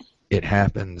it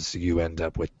happens, you end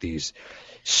up with these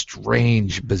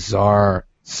strange, bizarre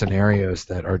scenarios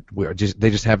that they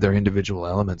just have their individual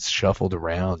elements shuffled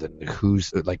around, and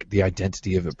who's like the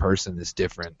identity of a person is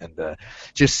different, and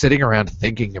just sitting around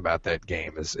thinking about that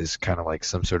game is kind of like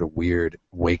some sort of weird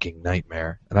waking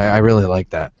nightmare, and I really like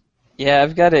that. Yeah,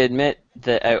 I've got to admit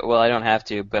that. I don't have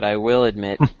to, but I will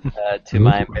admit, to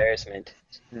my embarrassment,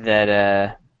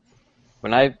 that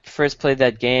when I first played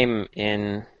that game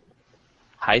in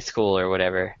high school or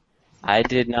whatever, I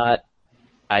did not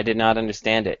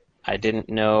understand it. I didn't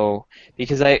know,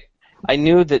 because I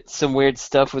knew that some weird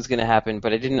stuff was going to happen,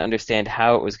 but I didn't understand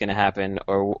how it was going to happen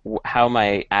or how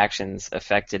my actions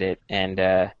affected it, and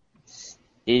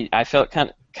I felt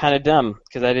kind of dumb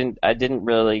because I didn't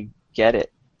really get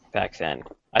it back then.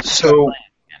 So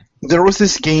there was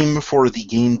this game for the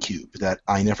GameCube that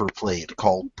I never played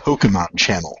called Pokemon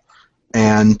Channel.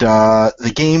 And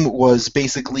the game was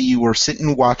basically you were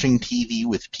sitting watching TV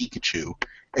with Pikachu,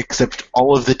 except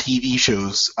all of the TV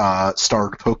shows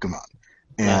starred Pokemon.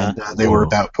 And they were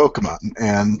about Pokemon.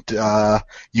 And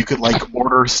you could, like,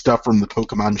 order stuff from the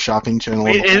Pokemon shopping channel.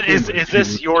 Wait, is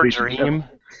this your dream?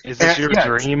 Is this your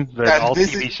dream that all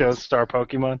TV shows star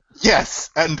Pokemon? Yes,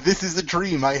 and this is a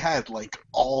dream I had, like,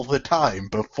 all the time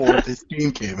before this game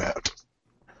came out.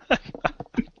 That's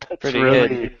pretty really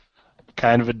good.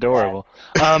 Kind of adorable.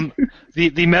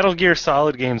 The Metal Gear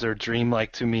Solid games are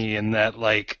dreamlike to me in that,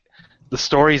 like, the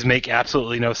stories make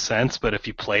absolutely no sense, but if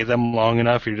you play them long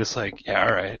enough, you're just like, yeah,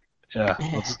 all right. Yeah,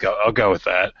 I'll go with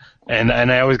that. And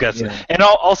I always got and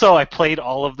also I played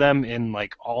all of them in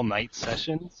like all night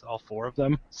sessions, all 4 of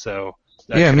them. So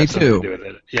that could me have something too. to do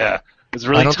with it. Yeah, it was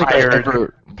really I don't tired. think I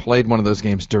ever played one of those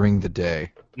games during the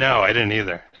day. No, I didn't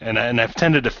either. And I've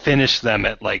tended to finish them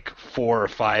at like 4 or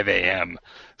 5 a.m.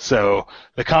 So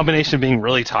the combination of being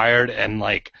really tired and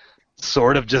like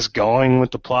sort of just going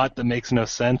with the plot that makes no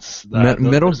sense.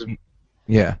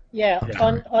 Yeah.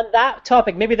 On that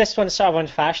topic, maybe this one's sort of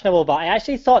unfashionable, but I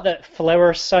actually thought that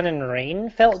Flower, Sun, and Rain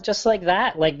felt just like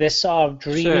that, like this sort of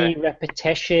dreamy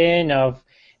repetition of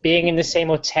being in the same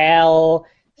hotel,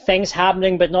 things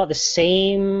happening but not the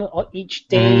same each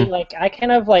day. Like I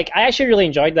actually really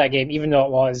enjoyed that game, even though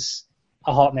it was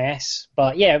a hot mess.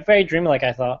 But yeah, very dreamlike,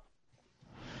 I thought.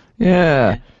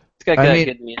 Yeah. It's got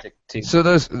good music too. So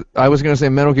I was going to say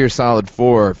Metal Gear Solid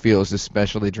 4 feels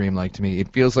especially dreamlike to me.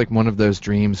 It feels like one of those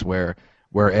dreams where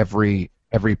every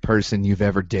person you've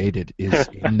ever dated is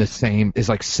in the same, is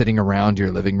like sitting around your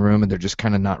living room and they're just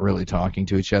kind of not really talking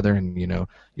to each other, and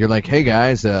you're like, hey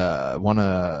guys, want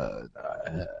to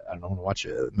watch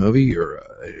a movie or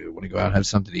want to go out and have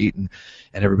something to eat, and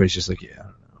everybody's just like, yeah, I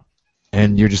don't know,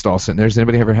 and you're just all sitting there. Has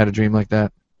anybody ever had a dream like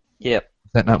that? Yep.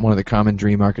 Is that not one of the common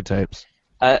dream archetypes?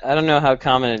 I don't know how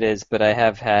common it is, but I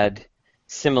have had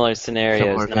similar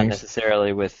scenarios, not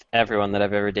necessarily with everyone that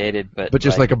I've ever dated, but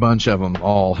just like a bunch of them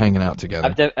all hanging out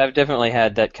together. I've definitely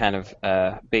had that kind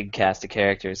of big cast of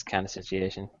characters kind of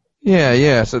situation.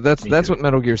 Yeah. So that's what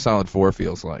Metal Gear Solid 4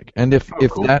 feels like. And if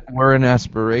that were an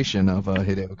aspiration of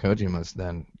Hideo Kojima's,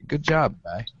 then good job,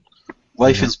 guy.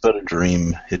 Life is but a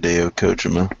dream, Hideo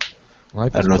Kojima.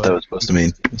 Life I is don't know what that was supposed to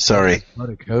mean. Sorry. What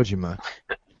a Kojima.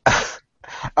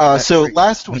 So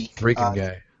last week, Freaking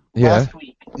guy. Yeah. last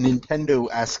week, Nintendo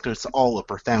asked us all a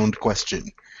profound question.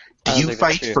 Do I don't you think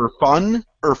that's fight true. for fun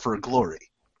or for glory?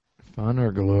 Fun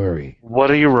or glory? What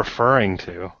are you referring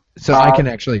to? So I can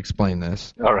actually explain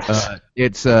this. All right.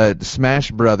 It's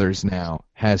Smash Brothers now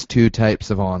has 2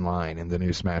 types of online in the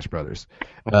new Smash Brothers.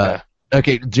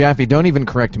 Okay, Jaffe, don't even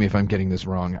correct me if I'm getting this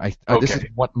wrong. This is Okay.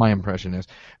 what my impression is.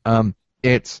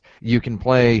 It's you can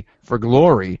play for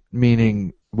glory,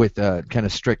 meaning with kind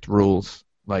of strict rules,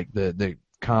 like the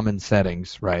common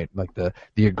settings, right? Like the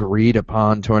agreed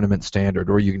upon tournament standard,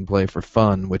 or you can play for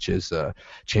fun, which is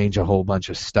change a whole bunch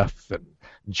of stuff and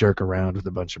jerk around with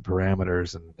a bunch of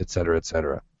parameters and et cetera, et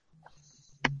cetera.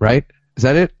 Right? Is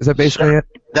that it? Is that basically it?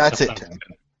 That's it, Tim.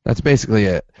 That's basically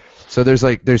it. So there's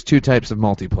 2 types of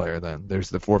multiplayer then. There's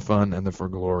the for fun and the for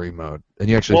glory mode. And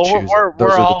you actually choose we're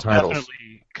those are all the titles.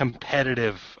 definitely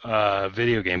competitive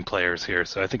video game players here,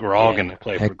 so I think we're all going to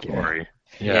play for Heck yeah. glory.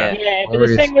 Yeah. Yeah, but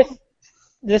Glorious.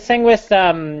 the thing with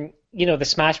the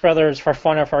Smash Brothers for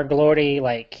fun or for glory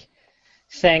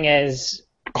thing is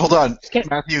Hold on, Can-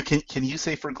 Matthew. Can you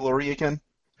say for glory again?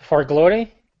 for glory.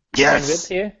 Sound good Yes.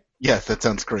 to you? Yes, that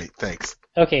sounds great. Thanks.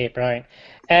 Okay, brilliant.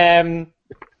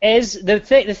 Is the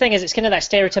thing is, it's kind of that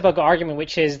stereotypical argument,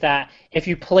 which is that if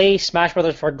you play Smash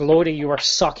Brothers for glory, you are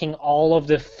sucking all of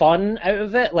the fun out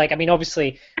of it.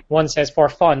 Obviously, one says for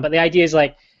fun, but the idea is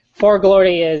for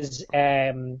glory is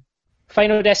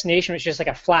Final Destination, which is just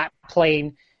a flat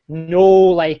plane,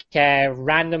 no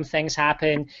random things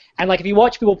happen, and if you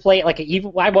watch people play it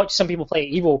Evo, I watch some people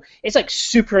play Evo, it's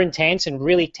super intense and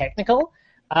really technical.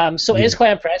 So it is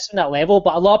quite impressive on that level,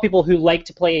 but a lot of people who like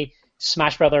to play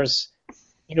Smash Brothers,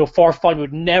 for fun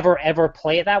would never ever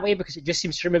play it that way because it just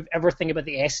seems to remove everything about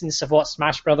the essence of what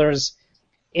Smash Brothers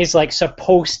is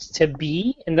supposed to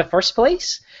be in the first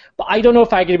place. But I don't know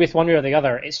if I agree with one way or the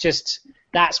other. It's just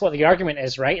that's what the argument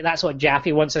is, right? That's what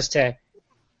Jaffe wants us to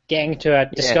get into a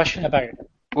discussion about.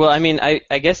 Well, I mean, I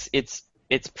guess it's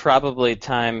probably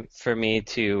time for me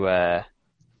to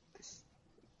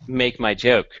make my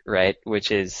joke, right?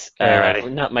 Which is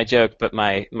not my joke, but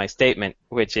my statement,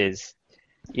 which is,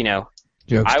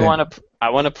 I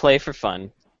want to play for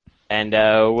fun, and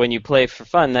when you play for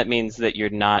fun, that means that you're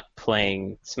not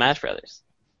playing Smash Brothers.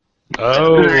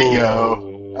 Oh, There you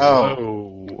go.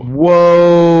 Oh.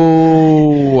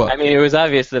 Whoa! I mean, it was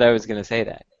obvious that I was going to say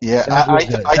that. Yeah, That I was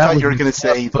the- thought that you were was going to the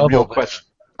say the bubble real there. question.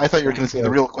 I thought you were going to say the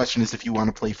real question is if you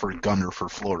want to play for gun or for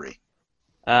Flory.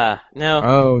 No.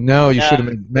 Oh no! You Yeah, should have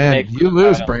made. Man, make- you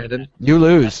lose, I don't- Brandon. You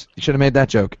lose. You should have made that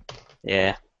joke.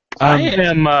 Yeah. I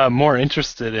am more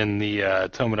interested in the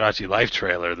Tomodachi Life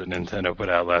trailer that Nintendo put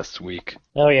out last week.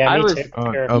 Oh yeah, I me was- too.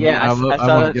 Oh, Sure. oh, Yeah, I I saw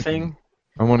wanna that get thing.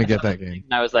 I want to get that game.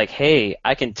 And I was like, hey,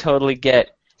 I can totally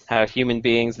get how human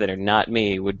beings that are not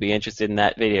me would be interested in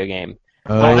that video game.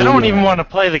 Oh, I don't yeah. even want to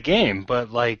play the game,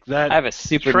 but that I have a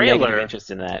super trailer- negative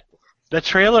interest in that. that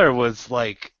trailer was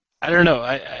I don't know.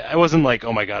 I wasn't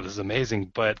oh my god, this is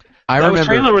amazing, but I that remember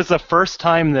trailer was the first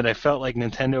time that I felt like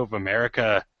Nintendo of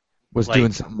America was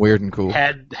doing something weird and cool.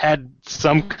 had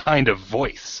some kind of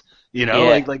voice. Yeah,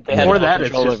 like they had before full that it's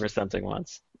control just over something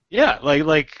once. yeah,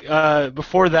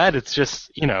 before that it's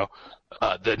just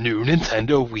the new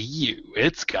Nintendo Wii U.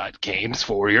 It's got games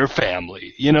for your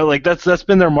family. That's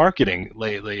been their marketing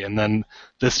lately. And then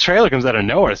this trailer comes out of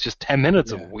nowhere. It's just 10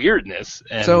 minutes of weirdness.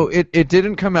 And So it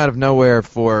didn't come out of nowhere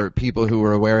for people who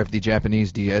were aware of the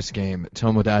Japanese DS game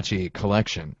Tomodachi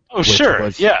Collection. oh which sure,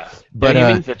 was- yeah. But he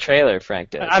means the trailer,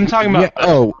 Frank does. I'm talking about yeah,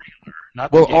 oh, not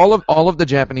the well, game. all of the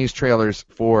Japanese trailers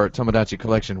for Tomodachi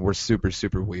Collection were super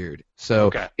super weird. So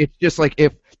Okay. it's just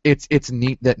if it's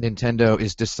neat that Nintendo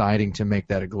is deciding to make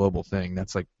that a global thing.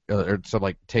 That's or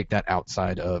to take that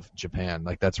outside of Japan.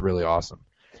 That's really awesome.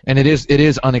 And it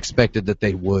is unexpected that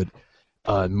they would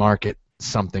market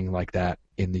something like that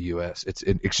in the U.S. It's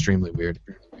extremely weird.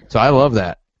 So I love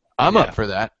that. I'm Yeah. up for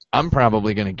that. I'm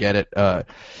probably going to get it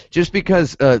just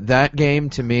because that game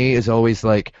to me is always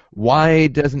why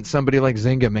doesn't somebody like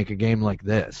Zynga make a game like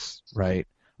this, right?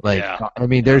 Yeah. I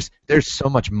mean, there's so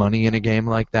much money in a game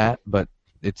like that, but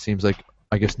it seems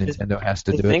I guess Nintendo has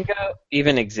to Does do it. Zynga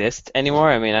even exist anymore?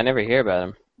 I mean, I never hear about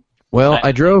them. Well,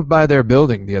 I drove by their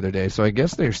building the other day, so I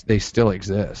guess they still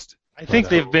exist. I think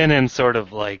they've been in sort of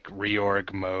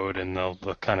reorg mode, and they'll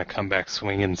kind of come back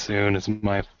swinging soon. Is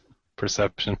my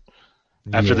perception.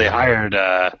 After they Yeah. hired,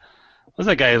 what's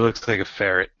that guy who looks like a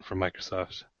ferret from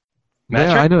Microsoft?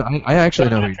 Yeah, I know. I actually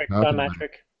know who you're Matrick, talking John about.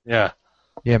 Matrick. Yeah.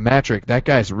 Yeah, Matrick. That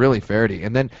guy's really ferrety.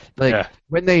 And then Yeah.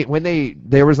 when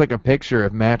there was a picture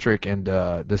of Matrick and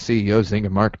the CEO Zynga,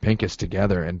 Mark Pincus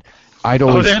together, and I'd Oh,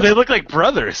 always they look like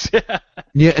brothers.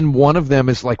 yeah, and one of them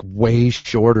is like way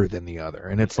shorter than the other,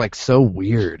 and it's like so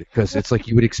weird because it's like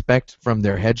you would expect from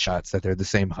their headshots that they're the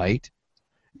same height,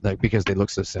 like because they look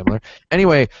so similar.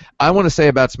 Anyway, I want to say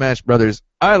about Smash Brothers,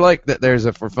 I like that there's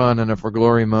a for fun and a for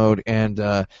glory mode,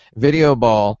 and Video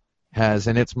Ball has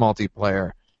in its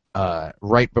multiplayer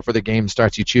right before the game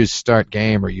starts, you choose start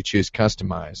game or you choose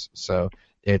customize. So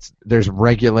there's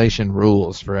regulation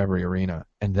rules for every arena,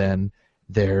 and then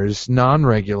there's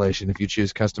non-regulation. If you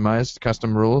choose customized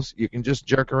custom rules, you can just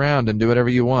jerk around and do whatever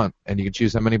you want, and you can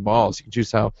choose how many balls, you can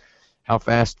choose how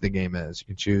fast the game is, you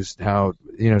can choose how,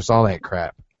 it's all that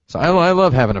crap. So I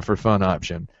love having a for fun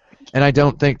option, and I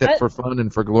don't think that for fun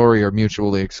and for glory are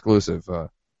mutually exclusive.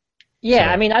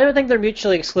 Yeah, I mean, I don't think they're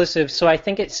mutually exclusive, so I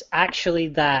think it's actually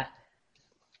that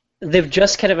they've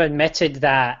just kind of admitted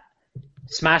that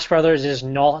Smash Brothers is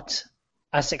not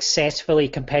a successfully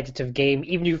competitive game,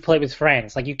 even if you play with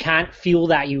friends. Like, you can't feel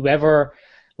that you ever,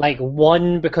 like,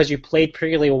 won because you played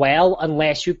pretty well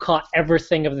unless you cut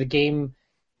everything of the game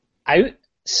out.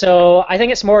 So I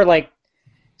think it's more like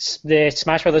the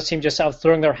Smash Brothers team just sort of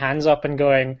throwing their hands up and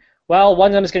going, well,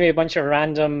 one of them is going to be a bunch of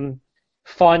random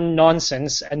fun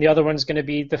nonsense, and the other one's going to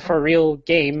be the for real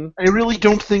game. I really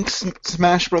don't think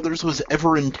Smash Brothers was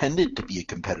ever intended to be a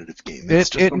competitive game.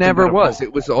 It never was.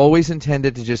 It was always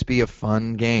intended to just be a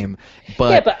fun game.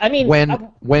 But, yeah, but I mean,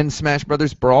 when Smash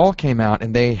Brothers Brawl came out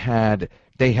and they had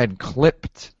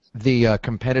clipped the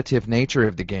competitive nature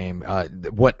of the game,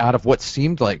 out of what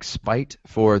seemed like spite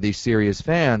for the serious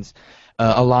fans,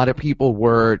 a lot of people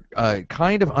were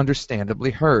kind of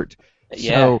understandably hurt.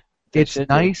 Yeah. So it's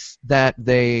nice that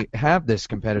they have this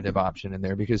competitive option in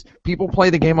there, because people play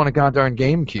the game on a goddamn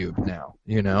GameCube now,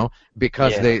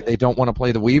 because they don't want to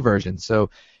play the Wii version. So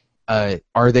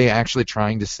are they actually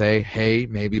trying to say, hey,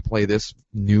 maybe play this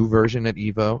new version at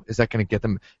EVO? Is that going to get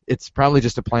them? It's probably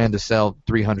just a plan to sell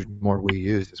 300 more Wii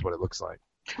U's is what it looks like.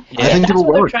 Yeah, I think that's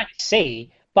what they're trying to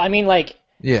say. But I mean, like,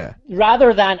 yeah,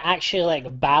 rather than actually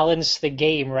like balance the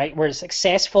game, right, where it's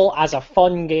successful as a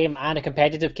fun game and a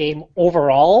competitive game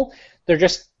overall, they're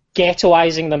just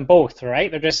ghettoizing them both,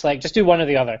 right? They're just like, just do one or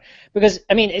the other. Because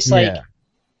I mean, it's like,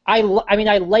 I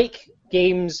like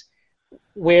games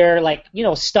where, like,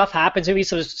 stuff happens. Maybe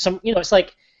so some, it's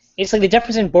like the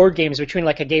difference in board games between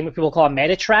like a game that people call a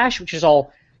meta trash, which is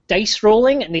all dice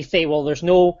rolling, and they say, well, there's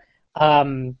no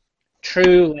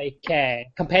true like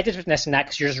competitiveness in that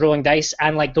because you're just rolling dice,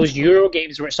 and like those Euro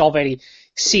games where it's all very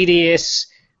serious,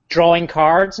 drawing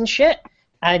cards and shit.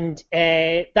 And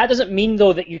that doesn't mean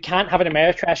though that you can't have an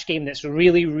Ameritrash game that's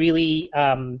really, really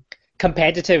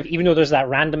competitive, even though there's that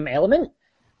random element.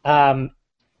 I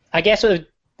guess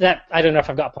that I don't know if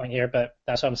I've got a point here, but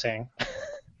that's what I'm saying.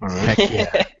 All right. Heck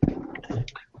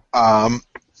yeah.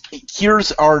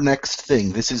 Here's our next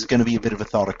thing. This is going to be a bit of a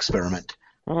thought experiment.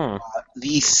 Modern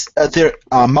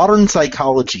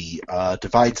psychology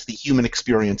divides the human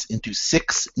experience into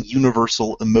 6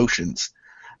 universal emotions.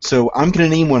 So I'm going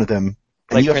to name one of them.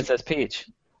 Like Princess Peach.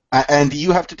 And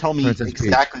you have to tell me Princess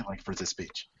exactly Peach. Like Princess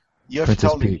Peach. You have Princess to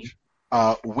tell Peach. me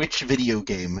which video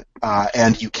game,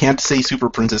 and you can't say Super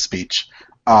Princess Peach,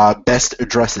 best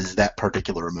addresses that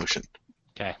particular emotion.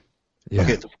 Okay. Yeah.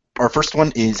 Okay, our first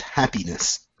one is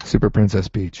happiness. Super Princess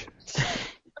Peach.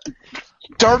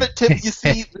 Darn it, Tim, you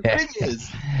see, the thing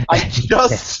is, I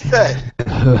just said,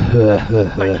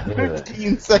 like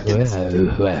 15 seconds.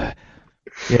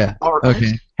 Yeah, All right.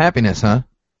 okay. Happiness, huh?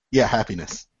 Yeah,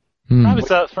 happiness.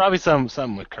 Probably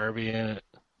something with Kirby in it.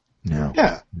 No.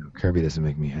 Yeah. No, Kirby doesn't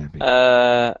make me happy.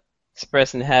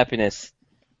 Expressing happiness.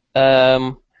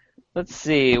 Let's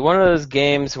see. One of those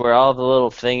games where all the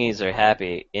little thingies are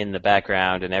happy in the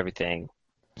background and everything.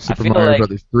 Super Mario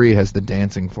Brothers 3 has the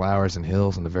dancing flowers and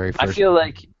hills in the very first. I feel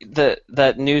like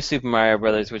that new Super Mario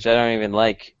Brothers, which I don't even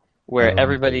like, where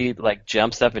everybody like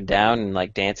jumps up and down and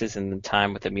like dances in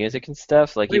time with the music and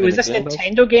stuff. Like, wait, was this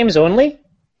Nintendo games only?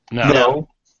 No.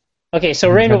 Okay, so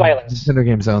Rainbow Islands. Nintendo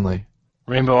games only.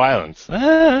 Rainbow Islands.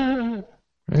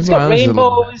 It's got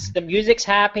rainbows, the music's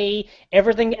happy,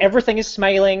 everything is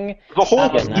smiling. The whole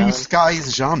Blue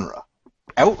Skies genre.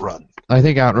 Outrun. I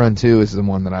think Outrun 2 is the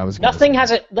one that I was going Nothing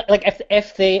has a, like,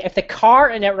 if the car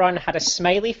in Outrun had a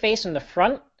smiley face in the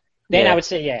front, then I would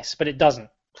say yes, but it doesn't.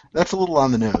 That's a little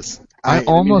on the nose. I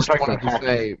almost wanted to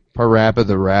say Parappa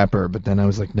the Rapper, but then I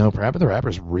was like, no, Parappa the Rapper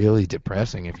is really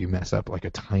depressing if you mess up like a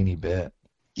tiny bit.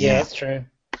 Yeah, that's true.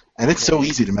 And it's so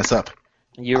easy to mess up.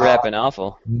 You're rapping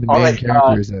awful. The main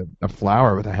character is a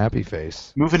flower with a happy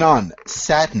face. Moving on.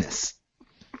 Sadness.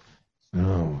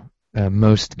 Oh.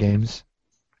 Most games.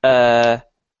 The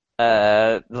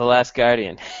Last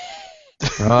Guardian.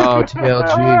 Oh,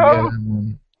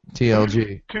 TLG.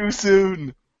 TLG. Too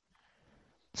soon.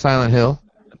 Silent Hill.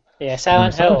 Yeah,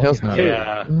 Silent Hill. Silent Hill's not. Two.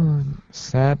 Yeah.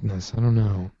 Sadness. I don't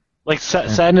know. Like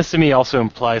sadness to me also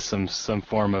implies some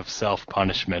form of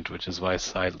self-punishment, which is why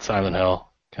Silent Hill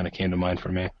kind of came to mind for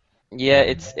me.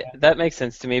 Yeah, that makes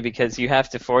sense to me because you have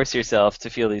to force yourself to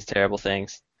feel these terrible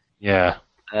things. Yeah.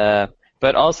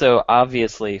 But also,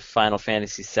 obviously, Final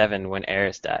Fantasy VII when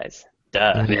Aeris dies.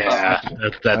 Duh. Yeah.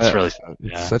 That's really.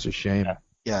 It's such a shame.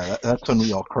 Yeah, that's when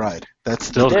we all cried.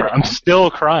 I'm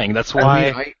still crying. That's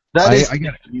why.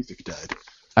 Music died.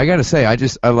 I gotta say,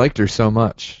 I liked her so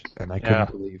much, and I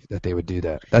couldn't believe that they would do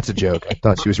that. That's a joke. I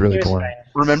thought she was really corny.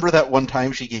 Remember that one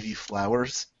time she gave you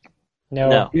flowers?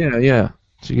 No. Yeah.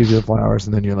 She gives you the flowers,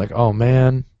 and then you're like, oh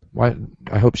man, why?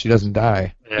 I hope she doesn't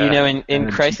die. Yeah. You know,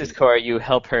 in Crisis Core, you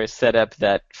help her set up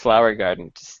that flower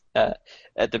garden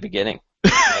at the beginning.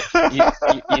 You're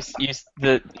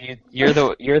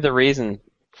the reason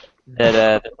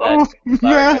that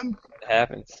Man,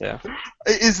 happens. So.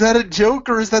 is that a joke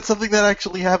or is that something that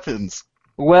actually happens?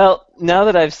 Well, now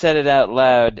that I've said it out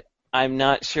loud, I'm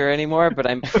not sure anymore, but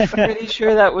I'm pretty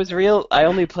sure that was real. I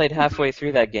only played halfway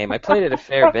through that game. I played it a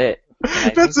fair bit.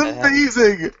 That's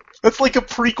amazing! That's like a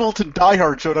prequel to Die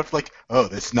Hard showed up like, oh,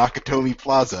 this Nakatomi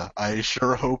Plaza. I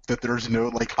sure hope that there's no,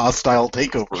 like, hostile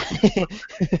takeover.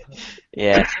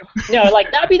 Yeah. No,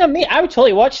 like, that'd be amazing. I would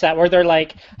totally watch that, where they're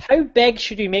like, how big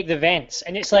should we make the vents?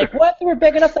 And it's like, what if they were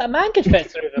big enough that a man could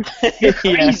fit through them? You're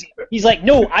crazy. Yeah. He's like,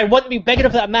 no, I want to be big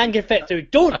enough that a man can fit through.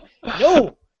 Don't!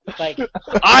 No! Like,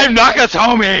 I'm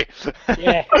Nakatomi!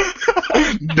 Yeah.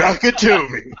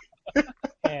 Nakatomi!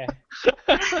 Yeah.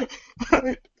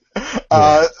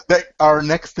 Our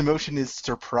next emotion is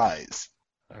surprise.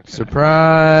 Okay.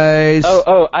 Surprise!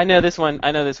 Oh, I know this one.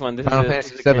 This Final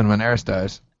Fantasy VII when Aeris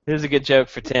dies. Here's a good joke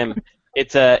for Tim.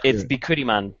 It's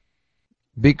Bikuriman.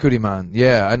 Bikuriman.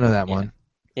 Yeah, I know that one.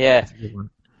 Yeah. That's a good one.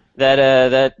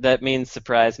 That means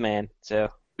surprise man. So.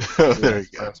 Oh, there you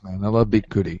go. Man. I love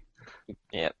Bikuri.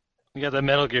 Yeah. You got that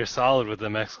Metal Gear Solid with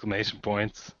them exclamation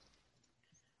points.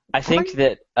 I think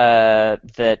that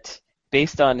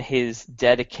based on his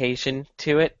dedication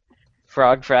to it,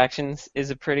 Frog Fractions is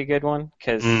a pretty good one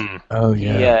because Oh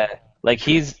yeah.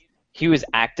 he was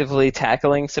actively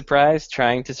tackling surprise,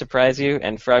 trying to surprise you,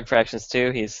 and Frog Fractions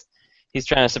 2, he's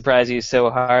trying to surprise you so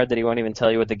hard that he won't even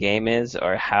tell you what the game is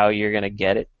or how you're gonna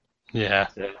get it. Yeah.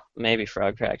 So maybe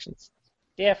Frog Fractions.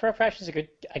 Yeah, Frog Fractions is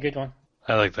a good one.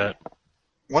 I like that.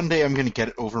 One day I'm going to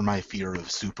get over my fear of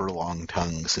super long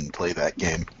tongues and play that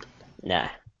game. Nah.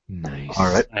 Nice.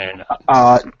 All right. Fair enough.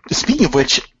 Speaking of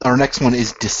which, our next one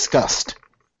is Disgust.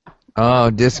 Oh,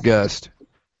 Disgust.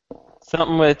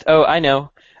 Something with I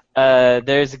know.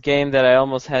 There's a game that I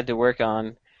almost had to work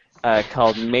on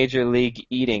called Major League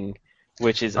Eating,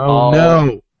 which is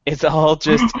it's all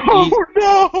just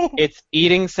it's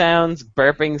eating sounds,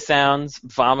 burping sounds,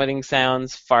 vomiting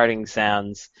sounds, farting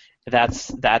sounds.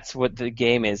 That's what the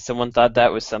game is. Someone thought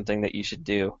that was something that you should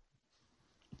do.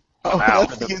 Oh, Wow.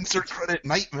 that's the insert credit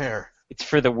nightmare. It's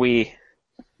for the Wii.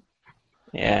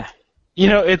 Yeah. You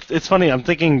know, it's funny. I'm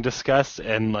thinking Disgust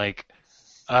and like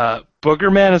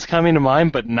Booger Man is coming to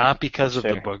mind, but not because of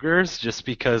the boogers, just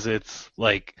because it's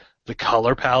like the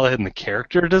color palette and the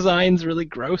character design's really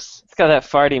gross. It's got that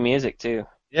farty music too.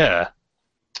 Yeah.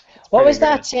 What was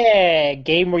that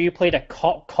game where you played a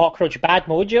cockroach, Bad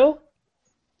Mojo?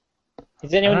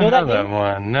 Does anyone know that game?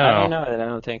 One. No. I don't know it, I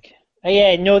don't think.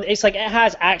 Yeah, no, it's like it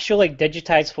has actual like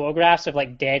digitized photographs of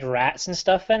like dead rats and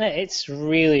stuff in it. It's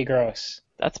really gross.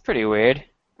 That's pretty weird.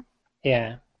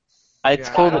 Yeah. It's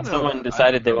cool that someone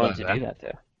decided they wanted to do that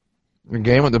though. A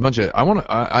game with a bunch of I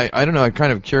don't know. I'm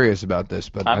kind of curious about this,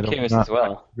 but I'm curious as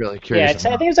well. Really curious.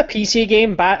 Yeah, I think it's a PC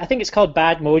game. I think it's called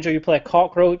Bad Mojo. You play a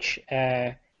cockroach.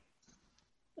 I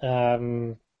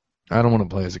don't want to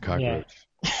play as a cockroach.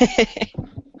 Yeah.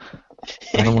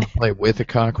 I don't want to play with a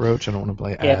cockroach. I don't want to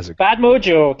play as a Bad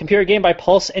Mojo, computer game by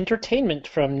Pulse Entertainment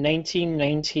from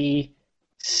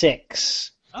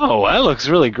 1996. Oh, that looks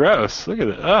really gross. Look at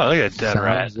it. Oh, look at that dead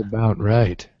rat. Sounds about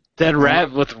right. Dead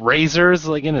rat with razors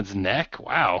like in its neck.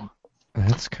 Wow.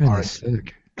 That's kind of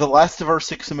sick. The last of our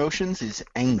 6 emotions is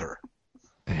anger.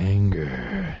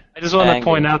 Anger. I just want to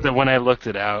point out that when I looked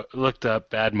up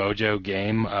Bad Mojo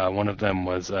game, one of them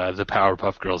was the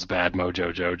Powerpuff Girls Bad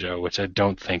Mojo Jojo, which I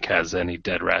don't think has any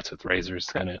dead rats with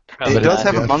razors in it. It does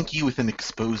have a monkey with an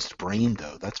exposed brain,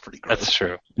 though. That's pretty gross. That's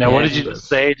true. Now, what did you just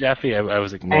say, Jeffy? I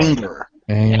was ignoring.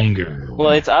 Anger.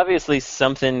 Well, it's obviously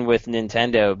something with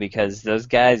Nintendo because those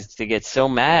guys, they get so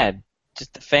mad.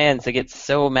 Just the fans, they get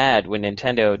so mad when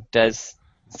Nintendo does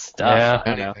stuff. Yeah. I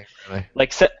don't know. Really.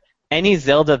 Like any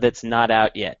Zelda that's not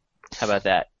out yet. How about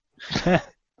that?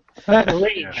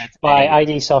 Rage by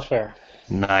ID Software.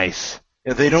 Nice.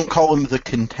 Yeah, they don't call him the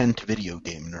content video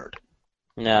game nerd.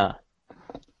 No.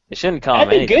 They shouldn't call him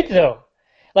That'd be anything. good, though.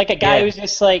 Like a guy Yeah. who's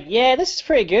just like, yeah, this is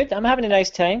pretty good. I'm having a nice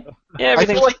time. Yeah, I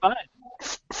everything's feel like, fine.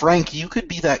 Frank, you could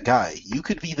be that guy. You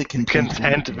could be the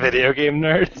Content video game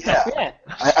nerd. Yeah. Yeah.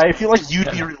 I feel like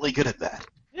you'd be really good at that.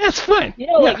 Yeah, it's fine. You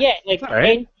know, like all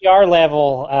right. NPR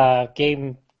level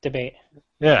game debate.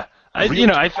 Yeah.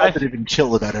 Really positive and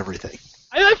chill about everything.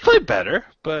 I've played better,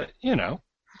 but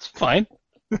it's fine.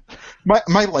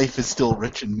 My life is still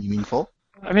rich and meaningful.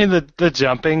 I mean, the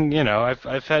jumping,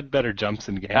 I've had better jumps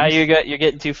in games. Ah, you're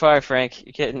getting too far,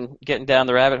 Frank. You're getting down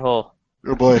the rabbit hole.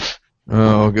 Oh boy,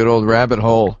 Oh, good old rabbit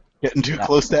hole. getting too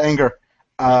close to anger.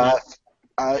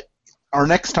 Our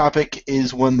next topic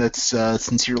is one that's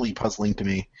sincerely puzzling to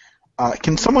me.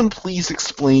 Can someone please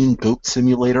explain Goat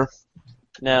Simulator?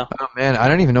 No. Oh man, I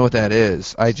don't even know what that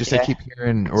is. I Yeah. keep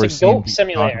hearing or It's a seeing goat people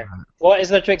simulator. talk about it. What is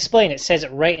there to explain? It says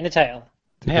it right in the title.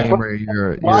 The Yeah. game where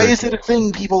you're Why is it a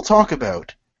thing people talk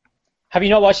about? Have you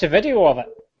not watched a video of it?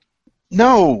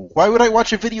 No. Why would I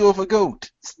watch a video of a goat?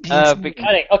 Because,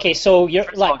 Alright, okay, so you're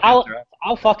First of like, all, goats are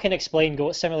I'll fucking explain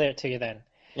Goat Simulator to you then.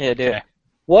 yeah, do it.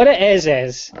 What it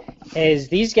is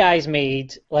these guys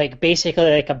made like basically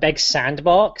like a big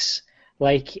sandbox,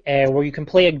 like where you can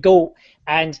play a goat.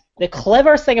 And the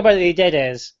clever thing about it they did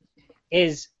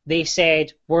is they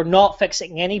said we're not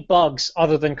fixing any bugs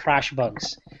other than crash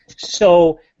bugs.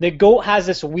 So the goat has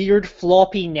this weird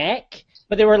floppy neck,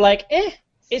 but they were like,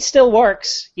 it still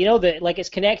works, like it's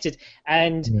connected,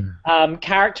 and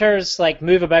characters like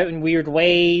move about in weird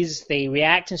ways, they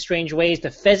react in strange ways, the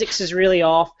physics is really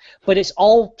off, but it's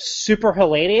all super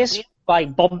hilarious by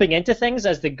bumping into things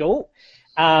as the goat,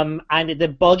 and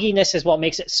the bugginess is what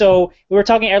makes it. So we were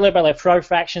talking earlier about like Fraud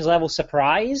Fractions level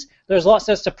surprise. There's lots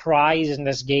of surprise in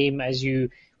this game as you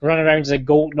run around as a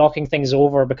goat knocking things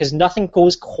over because nothing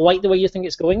goes quite the way you think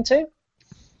it's going to.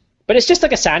 But it's just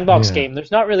like a sandbox game.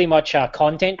 There's not really much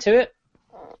content to it.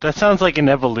 That sounds like an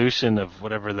evolution of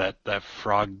whatever that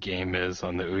frog game is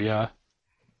on the Ouya.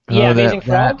 Yeah, Amazing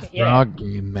Frog. That Yeah. frog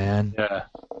game, man. Yeah.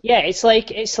 Yeah, it's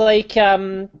like a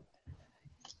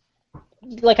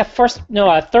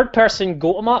third person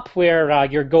goat 'em up where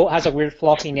your goat has a weird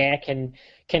floppy neck and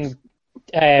can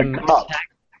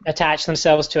attach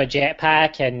themselves to a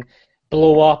jetpack and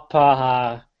blow up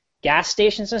gas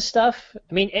stations and stuff.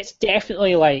 I mean, it's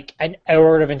definitely like an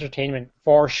hour of entertainment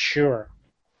for sure.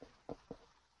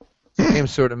 The game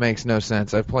sort of makes no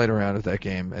sense. I've played around with that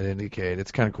game at Indiecade.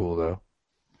 It's kind of cool though.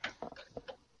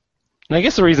 And I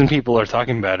guess the reason people are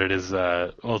talking about it is,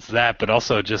 it's that, but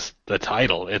also just the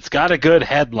title. It's got a good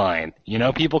headline.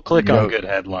 People click on good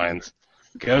headlines.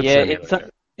 Goat Simulator.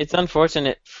 It's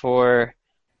unfortunate for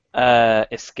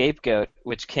Scapegoat,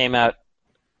 which came out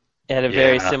at a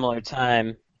very similar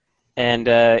time, and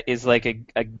is like a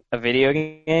video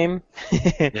game.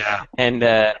 Yeah. And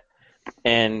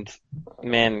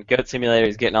man, Goat Simulator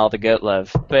is getting all the goat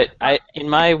love. But in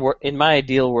my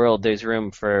ideal world, there's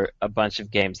room for a bunch of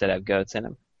games that have goats in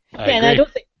them. And I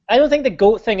don't think the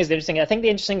goat thing is the interesting. I think the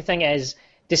interesting thing is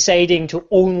deciding to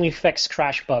only fix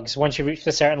crash bugs once you reach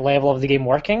a certain level of the game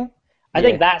working. I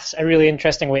think that's a really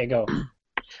interesting way to go.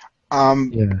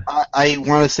 I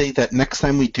want to say that next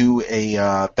time we do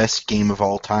a best game of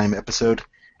all time episode,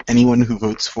 anyone who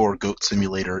votes for Goat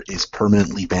Simulator is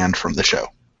permanently banned from the show.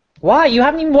 Why? You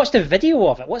haven't even watched a video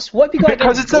of it. What have you got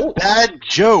Because against it's goats? a bad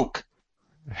joke.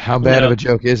 How bad of a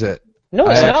joke is it? No,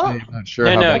 it's not. I'm not sure.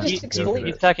 No, how no, bad just of a joke it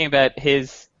he's is. talking about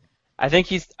his. I think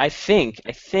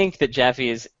that Jaffe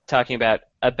is talking about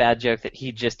a bad joke that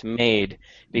he just made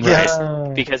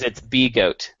because it's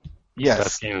B-Goat. Yes.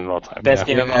 Best game of all time. Best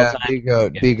game of all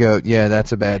time. B-Goat. Yeah,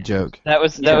 that's a bad joke. That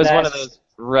was one of those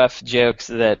rough jokes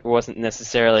that wasn't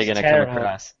necessarily going to come terrible.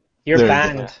 across. You're There you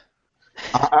banned.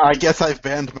 I guess I've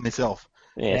banned myself.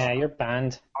 Yes. Yeah, you're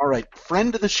banned. All right,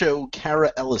 friend of the show,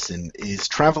 Kara Ellison, is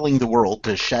traveling the world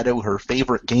to shadow her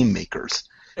favorite game makers.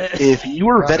 If you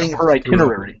were vetting her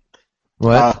itinerary,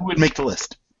 What? who would make the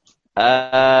list?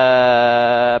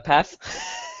 Pass.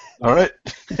 All right.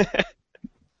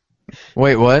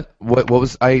 Wait, what? What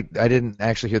was I didn't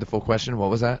actually hear the full question. What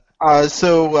was that?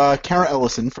 So Kara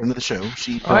Ellison, friend of the show,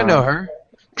 she I know her.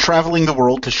 traveling the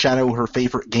world to shadow her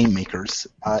favorite game makers.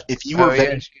 If you were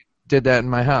vetting, she did that in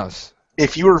my house.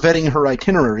 if you were vetting her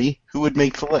itinerary, who would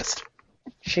make the list?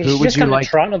 She's Who would just you come like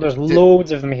to Toronto. There's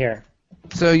loads of them here.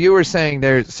 So you were saying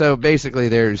basically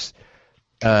there's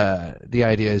the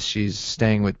idea is she's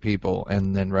staying with people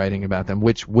and then writing about them.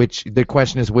 Which the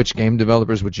question is, which game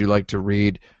developers would you like to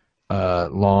read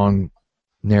long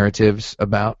narratives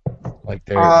about, like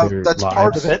their That's lives?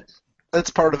 part of it. That's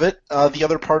part of it. The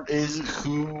other part is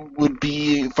who would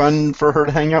be fun for her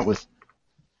to hang out with.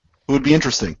 Who would be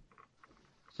interesting.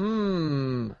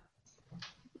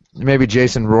 Maybe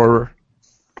Jason Rohrer,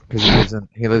 because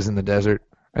he lives in the desert.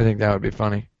 I think that would be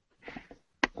funny.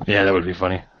 Yeah, that would be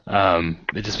funny.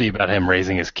 It'd just be about him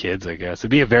raising his kids, I guess.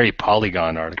 It'd be a very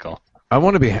Polygon article. I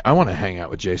want to hang out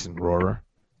with Jason Rohrer.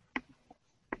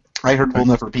 I heard we'll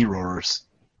never be roarers.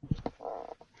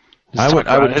 I would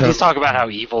just talk about how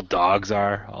evil dogs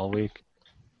are all week.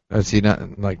 Does he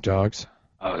not like dogs?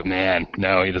 Oh man,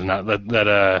 no, he does not.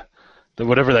 That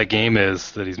whatever that game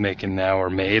is that he's making now or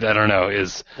made, I don't know,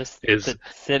 is the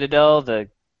Citadel, the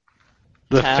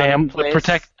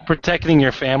protecting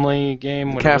your family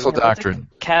game. Castle Doctrine.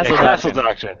 Castle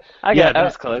Doctrine. That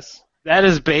was close. That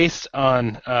is based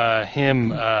on him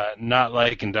not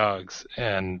liking dogs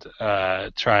and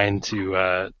trying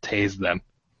to tase them.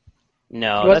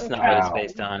 No, that's not what it's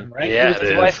based on. Right? Yeah,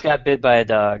 his wife got bit by a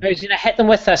dog. He's gonna hit them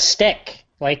with a stick,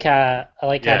 like a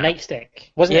nightstick.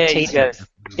 Wasn't it taser?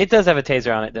 It does have a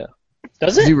taser on it though.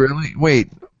 Does Does it? he really? Wait.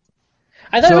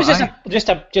 I thought it was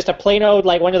just a plain old,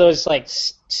 like one of those like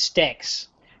sticks.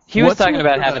 He was talking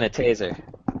about having a taser.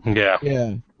 Yeah.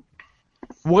 Yeah.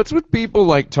 What's with people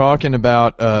like talking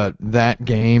about that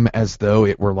game as though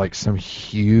it were like some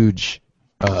huge,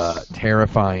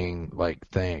 terrifying like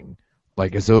thing,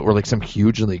 like as though it were like some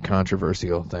hugely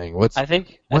controversial thing? I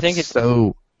think it's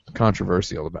so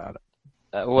controversial about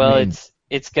it.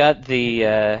 It's got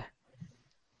the.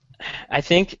 I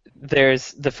think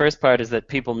the first part is that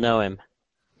people know him,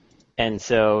 and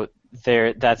so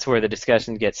that's where the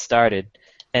discussion gets started,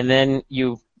 and then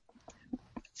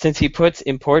since he puts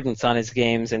importance on his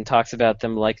games and talks about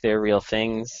them like they're real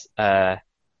things, that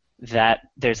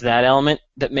there's that element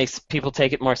that makes people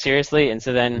take it more seriously, and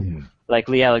so then like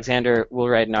Lee Alexander will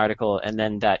write an article, and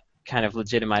then that kind of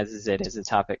legitimizes it as a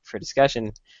topic for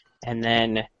discussion, and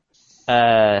then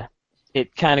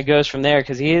it kind of goes from there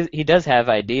because he does have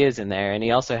ideas in there, and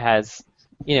he also has,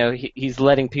 he's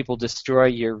letting people destroy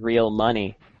your real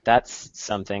money. That's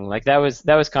something like that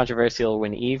was controversial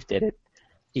when Eve did it,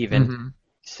 even. Mm-hmm.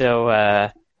 So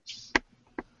I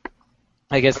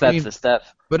guess that's the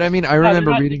stuff. But I mean, I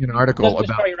remember reading an article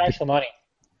about.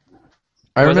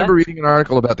 I remember reading an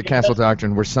article about the Castle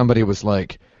Doctrine where somebody was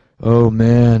like, "Oh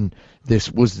man,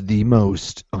 this was the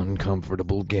most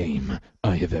uncomfortable game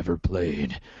I have ever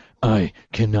played. I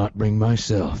cannot bring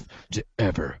myself to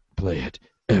ever play it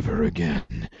ever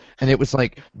again." And it was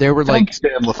like there were like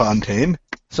Stan LaFontaine.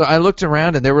 So I looked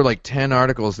around and there were like 10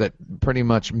 articles that pretty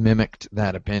much mimicked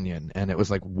that opinion, and it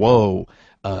was like, whoa,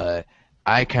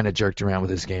 I kind of jerked around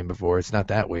with this game before. It's not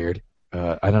that weird.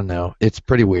 I don't know. It's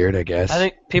pretty weird, I guess. I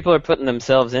think people are putting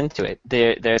themselves into it.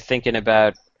 They're thinking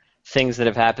about things that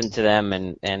have happened to them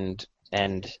and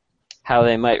how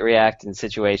they might react in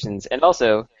situations, and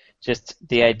also just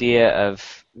the idea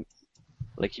of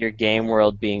like your game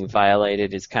world being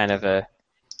violated is kind of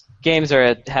games are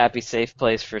a happy, safe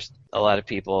place for a lot of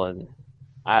people, and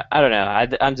I don't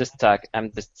know. I'm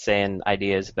just saying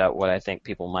ideas about what I think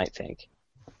people might think.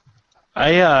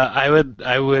 I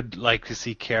would like to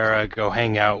see Kara go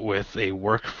hang out with a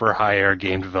work-for-hire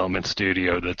game development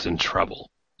studio that's in trouble.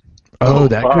 Oh,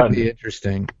 that could be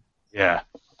interesting. Yeah,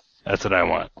 that's what I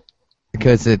want.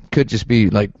 Because it could just be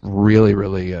like really,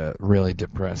 really, really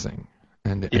depressing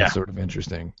and sort of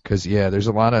interesting. Because there's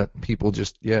a lot of people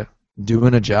just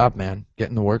doing a job, man,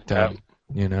 getting the work done.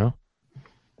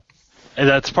 And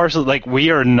that's partially like we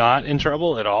are not in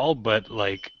trouble at all, but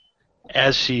like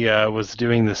as she was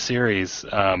doing the series,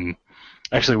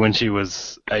 actually when she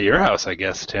was at your house, I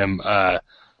guess, Tim, a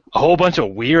whole bunch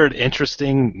of weird,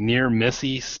 interesting,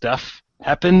 near-missy stuff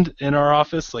happened in our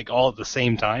office, like all at the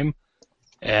same time.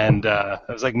 And I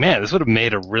was like, man, this would have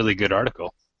made a really good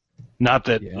article. Not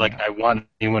that like I want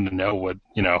anyone to know what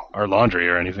our laundry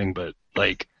or anything, but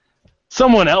like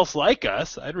someone else like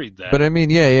us, I'd read that. But I mean,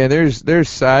 there's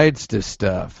sides to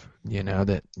stuff,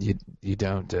 that you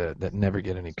don't that never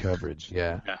get any coverage.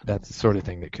 Yeah, that's the sort of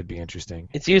thing that could be interesting.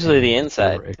 It's usually the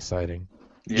inside. Or exciting.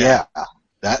 Yeah,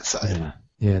 that side.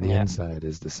 Yeah, the inside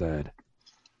is the side.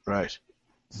 Right.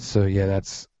 So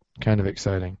that's kind of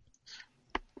exciting.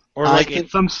 Or like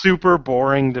it's some super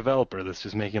boring developer that's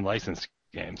just making licensed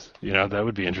games. That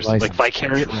would be interesting. Like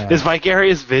Vicarious. Is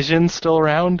Vicarious Vision still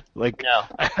around? Like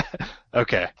no.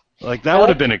 Okay. Like that would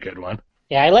have been a good one.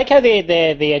 Yeah, I like how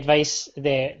the advice,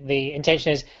 the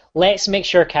intention is, let's make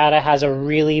sure Kara has a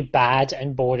really bad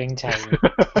and boring time.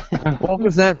 Well,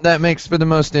 because that makes for the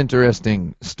most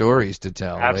interesting stories to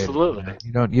tell. Absolutely.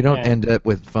 Later. You don't end up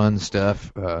with fun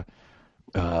stuff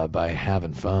by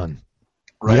having fun.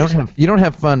 Right. You don't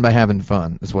have fun by having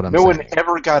fun, is what I'm No saying. one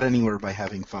ever got anywhere by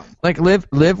having fun. Like live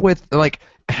with, like,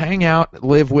 hang out,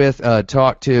 live with,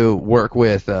 talk to, work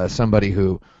with somebody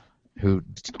who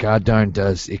god darn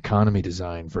does economy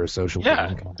design for a social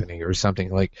game company or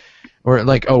something, like, or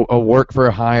like a work for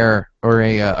a hire or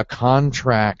a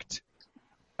contract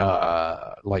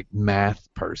like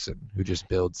math person who just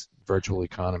builds virtual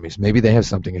economies. Maybe they have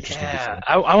something interesting to say.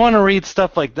 I want to read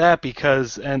stuff like that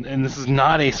because, and this is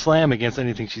not a slam against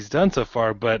anything she's done so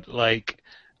far, but like,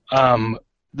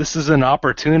 this is an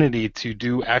opportunity to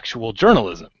do actual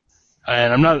journalism.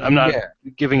 And I'm not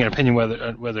giving an opinion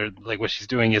whether like what she's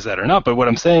doing is that or not, but what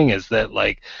I'm saying is that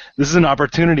like this is an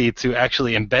opportunity to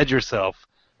actually embed yourself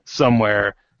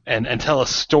somewhere and tell a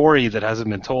story that hasn't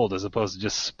been told, as opposed to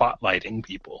just spotlighting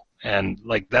people. And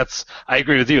like I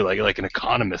agree with you. Like an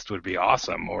economist would be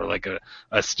awesome, or like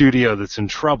a studio that's in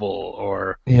trouble,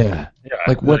 or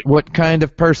like what kind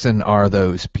of person are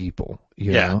those people?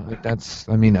 You know, like that's.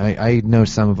 I mean, I know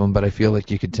some of them, but I feel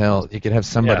like you could have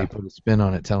somebody put a spin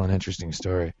on it, tell an interesting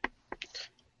story.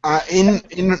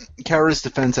 In Kara's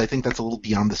defense, I think that's a little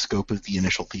beyond the scope of the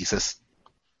initial thesis.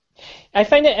 I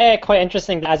find it quite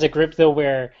interesting as a group, though,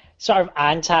 we're sort of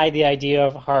anti the idea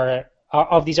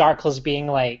of these articles being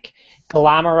like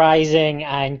glamorizing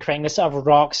and creating this sort of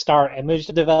rock star image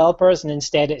to developers, and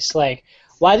instead it's like,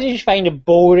 why don't you find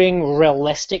boring,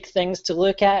 realistic things to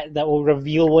look at that will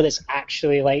reveal what it's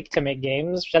actually like to make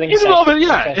games? Which I think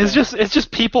it's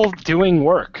just people doing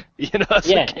work. You know, that's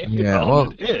what game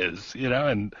development is. You know,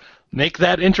 and make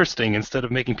that interesting instead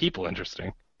of making people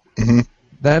interesting. Mm-hmm.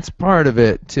 That's part of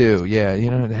it too. Yeah,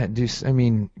 you know,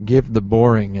 give the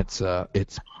boring its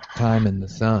time in the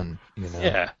sun. You know.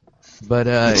 Yeah. But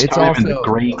it's time also in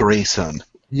the gray sun.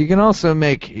 You can also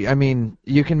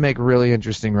you can make really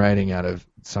interesting writing out of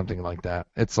something like that.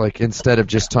 It's like, instead of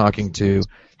just talking to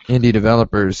indie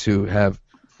developers who have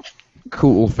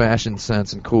cool fashion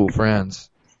sense and cool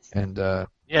friends and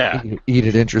eat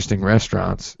at interesting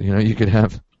restaurants, you know, you could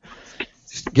have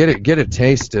get a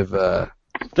taste of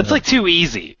that's like too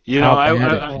easy, you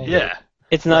know.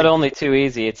 It's not only too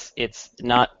easy, it's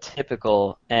not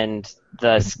typical, and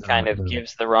thus kind of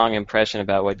gives the wrong impression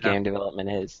about what game development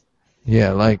is.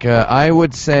 Yeah, like I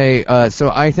would say, so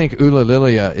I think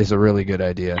ulillillia is a really good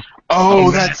idea.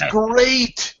 Oh, that's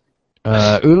great!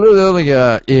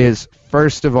 Ulillillia is,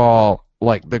 first of all,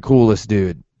 like the coolest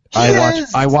dude.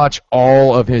 Yes! I watch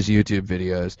all of his YouTube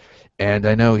videos, and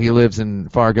I know he lives in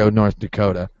Fargo, North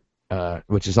Dakota.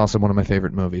 Which is also one of my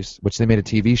favorite movies, which they made a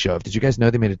TV show of. Did you guys know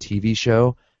they made a TV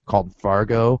show called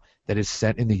Fargo that is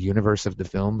set in the universe of the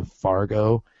film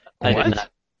Fargo? I did not.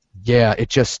 Yeah, it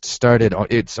just started.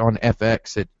 It's on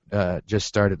FX. It just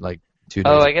started like 2 days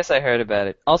ago. I guess I heard about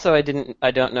it. Also, I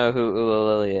don't know who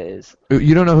ulillillia is.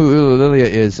 You don't know who ulillillia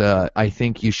is? I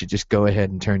think you should just go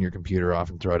ahead and turn your computer off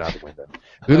and throw it out the window.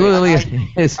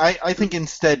 Ulillillia is. I think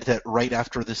instead that right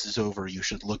after this is over, you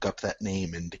should look up that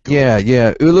name and go. Yeah.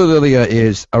 Ulillillia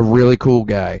is a really cool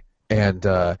guy,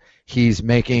 and he's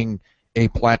making a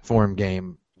platform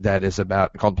game that is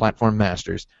called Platform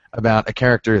Masters, about a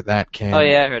character that can. Oh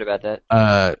yeah, I heard about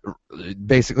that.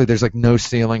 Basically, there's like no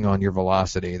ceiling on your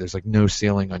velocity. There's like no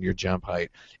ceiling on your jump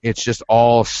height. It's just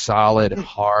all solid,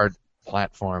 hard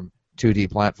platform, 2D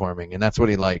platforming, and that's what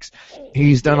he likes.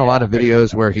 He's done a lot of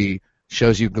videos where he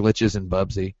shows you glitches in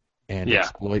Bubsy and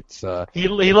exploits. He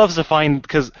loves to find,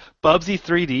 because Bubsy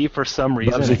 3D for some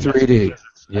reason. Bubsy 3D.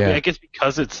 Yeah. I mean, I guess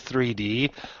because it's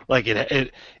 3D, like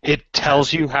it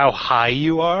tells you how high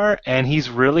you are, and he's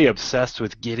really obsessed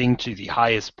with getting to the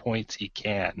highest points he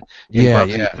can in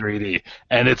Bubsy 3D,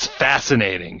 and it's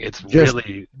fascinating. It's just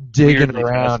really digging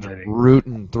around,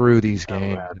 rooting through these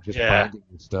games, just finding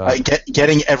stuff.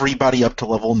 Getting everybody up to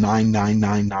level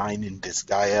 9999 in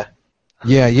Disgaea.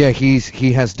 Yeah,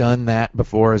 he has done that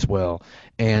before as well,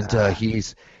 and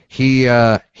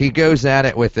he goes at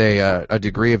it with a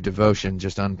degree of devotion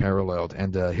just unparalleled,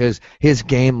 and his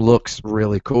game looks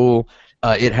really cool.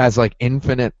 It has like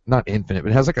not infinite,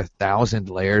 but it has like 1,000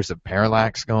 layers of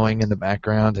parallax going in the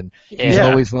background, and he's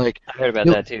always like. I heard about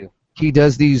that too. He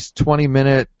does these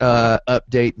 20-minute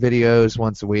update videos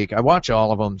once a week. I watch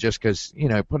all of them just because,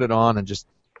 put it on and just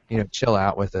chill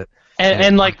out with it.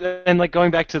 And like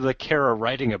going back to the Kara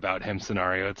writing about him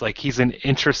scenario, it's like he's an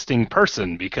interesting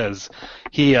person because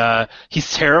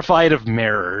he's terrified of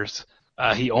mirrors.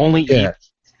 He only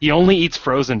eats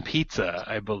frozen pizza,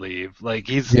 I believe. Like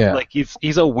he's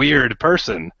a weird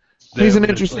person. He's an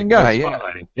interesting guy.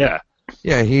 Yeah.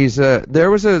 Yeah, he's there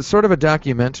was a sort of a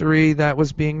documentary that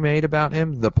was being made about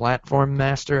him, The Platform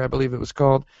Master, I believe it was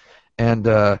called, and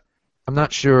I'm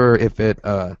not sure if it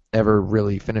ever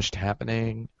really finished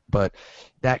happening, but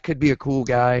that could be a cool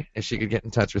guy. If she could get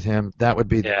in touch with him, that would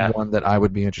be the one that I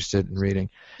would be interested in reading.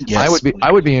 Yes.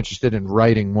 I would be interested in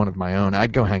writing one of my own.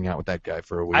 I'd go hang out with that guy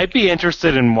for a week. I'd be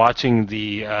interested in watching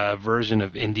the version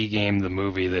of Indie Game, the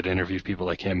movie, that interviews people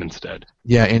like him instead.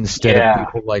 Yeah, instead of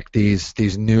people like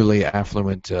these newly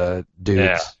affluent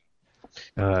dudes.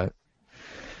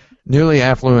 Newly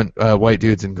affluent white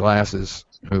dudes in glasses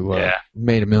who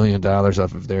made $1 million off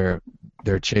of their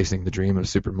chasing the dream of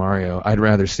Super Mario. I'd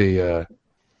rather see.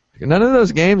 None of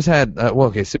those games had.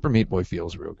 Super Meat Boy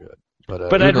feels real good,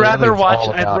 but I'd rather watch.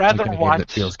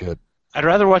 That feels good. I'd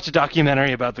rather watch a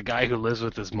documentary about the guy who lives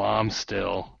with his mom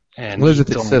still and lives with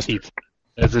his sister.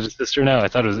 Is it his sister now? I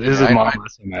thought it was his mom.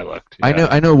 Last time I looked. Yeah.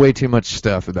 I know way too much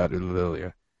stuff about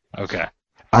ulillillia. Okay.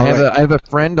 I have a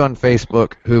friend on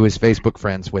Facebook who is Facebook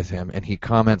friends with him, and he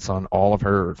comments on all of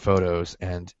her photos,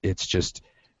 and it's just,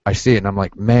 I see it, and I'm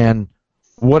like, man,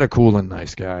 what a cool and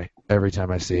nice guy. Every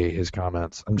time I see his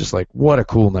comments, I'm just like, what a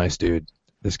cool, nice dude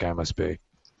this guy must be.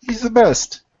 He's the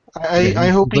best. I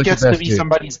hope he gets to be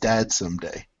somebody's dad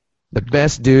someday. The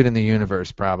best dude in the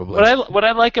universe, probably. What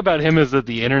I like about him is that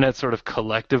the internet sort of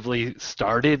collectively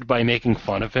started by making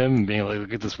fun of him and being like,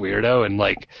 look at this weirdo, and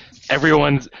like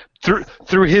everyone's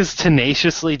through his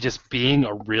tenaciously just being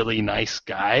a really nice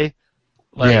guy.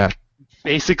 Like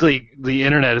basically the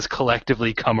internet has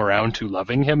collectively come around to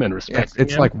loving him and respecting him.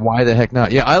 It's like, why the heck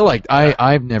not? Yeah,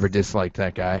 I've never disliked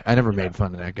that guy. I never made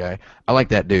fun of that guy. I like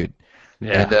that dude.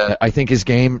 Yeah. And I think his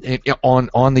game,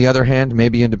 on the other hand,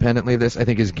 maybe independently of this, I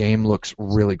think his game looks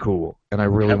really cool, and I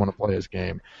really want to play his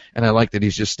game. And I like that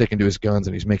he's just sticking to his guns,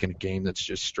 and he's making a game that's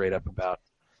just straight up about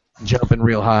jumping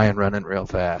real high and running real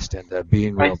fast and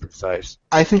being real precise.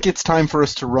 I think it's time for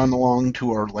us to run along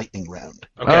to our lightning round.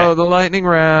 Okay. Oh, the lightning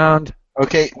round.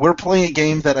 Okay, we're playing a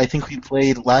game that I think we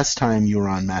played last time you were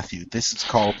on, Matthew. This is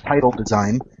called Title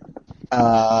Design.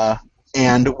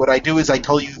 And what I do is I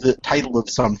tell you the title of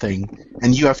something,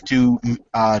 and you have to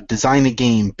design a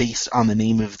game based on the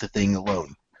name of the thing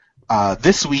alone.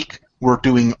 This week, we're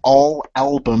doing all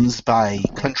albums by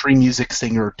country music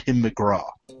singer Tim McGraw.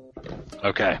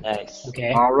 Okay. Nice.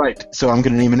 Okay. All right. So I'm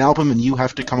going to name an album, and you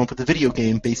have to come up with a video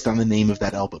game based on the name of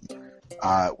that album.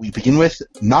 We begin with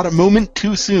Not a Moment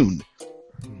Too Soon.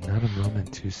 Not a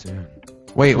moment too soon.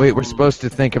 Wait, we're supposed to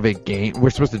think of a game? We're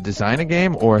supposed to design a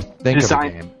game or think of a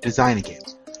game? Design a game.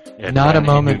 Yeah, Not a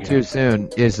Moment Too Soon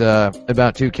is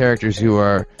about two characters who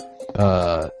are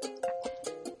about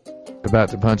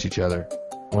to punch each other.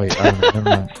 Wait, I don't know. Never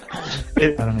mind.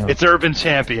 I don't know. It's Urban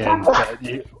Champion,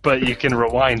 but you can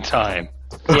rewind time.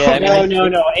 Yeah, no.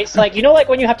 It's like, like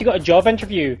when you have to go to a job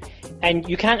interview, and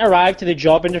you can't arrive to the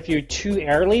job interview too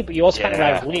early, but you also can't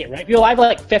arrive late, right? If you arrive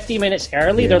like 50 minutes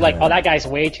early, they're like, oh, that guy's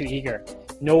way too eager.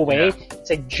 No way. Yeah.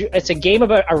 It's a game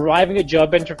about arriving at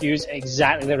job interviews at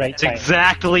exactly the right time.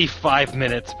 Exactly 5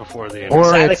 minutes before the interview.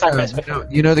 Or it's,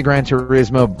 the Gran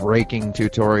Turismo braking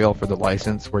tutorial for the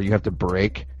license where you have to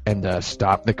brake and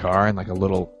stop the car in like a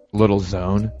little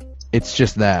zone. It's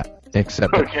just that,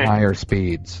 except at higher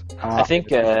speeds. I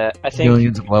think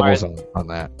millions of levels on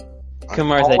that.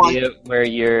 Kumar's idea where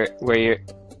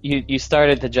you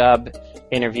started the job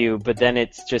interview, but then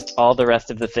it's just all the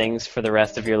rest of the things for the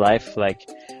rest of your life. Like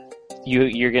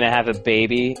you're gonna have a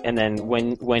baby, and then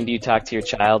when do you talk to your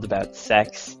child about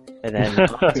sex? And then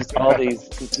just all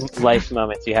these life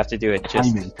moments you have to do it.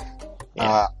 Just timing.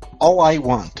 All I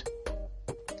Want.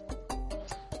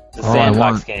 The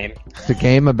sandbox game. It's a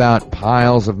game about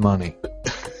piles of money.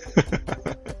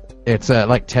 It's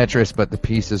like Tetris, but the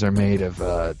pieces are made of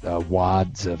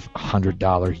wads of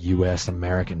 $100 U.S.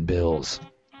 American bills.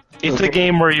 It's a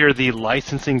game where you're the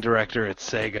licensing director at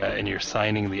Sega and you're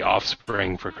signing the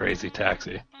offspring for Crazy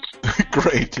Taxi.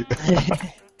 Great.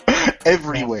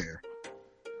 Everywhere.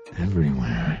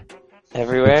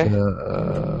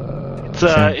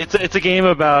 It's a game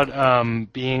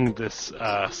about being this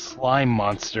slime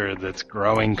monster that's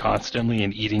growing constantly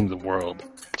and eating the world.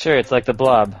 Sure, it's like the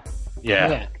Blob.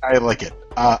 Yeah. I like it.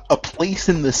 A Place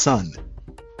in the Sun.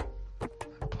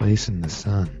 A Place in the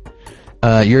Sun.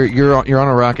 You're on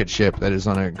a rocket ship that is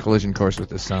on a collision course with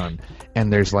the sun,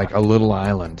 and there's like a little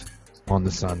island on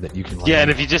the sun that you can land. Yeah,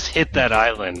 and if you just hit that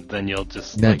island, then you'll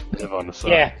just live on the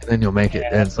sun. Yeah. Then you'll make it.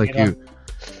 And it's like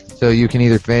so you can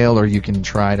either fail or you can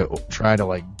try to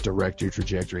like direct your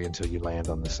trajectory until you land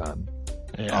on the sun.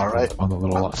 Yeah. All right. On the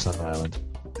little sun island.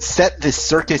 Set This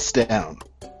Circus Down.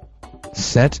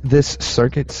 Set this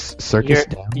circus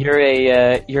down.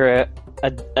 You're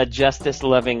a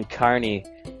justice-loving carny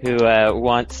who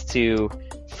wants to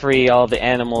free all the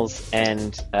animals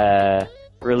and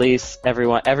release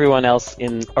everyone else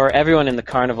everyone in the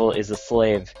carnival is a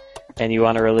slave, and you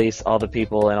want to release all the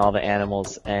people and all the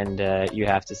animals, and you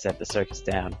have to set the circus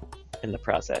down in the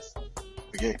process.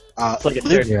 Okay. It's like a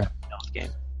live, third game.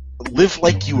 live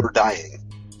like you were dying.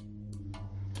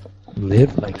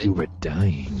 Live like you were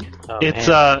dying. Oh, It's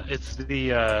man. it's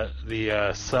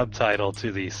the subtitle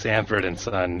to the Sanford and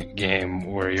Son game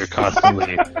where you're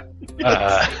constantly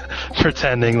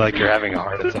pretending like you're having a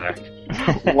heart attack.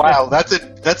 Wow, that's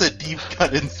a deep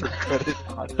cut insert credit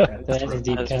podcast. That is a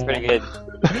deep That's cut. pretty good.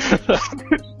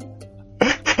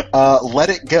 Let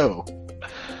It Go.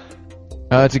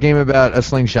 It's a game about a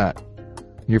slingshot.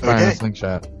 You're firing Okay. a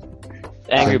slingshot.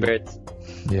 Angry Birds.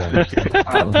 Yeah.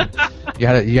 you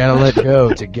gotta let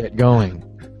go to get going.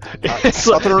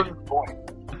 Southern Voice.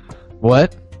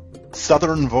 What?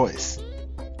 Southern Voice.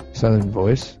 Southern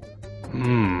Voice?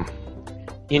 Hmm.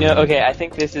 You know, okay, I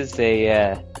think this is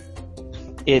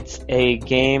it's a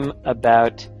game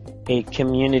about a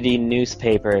community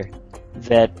newspaper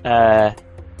that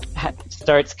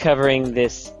starts covering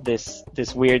this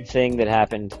weird thing that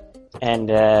happened, and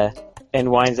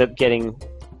winds up getting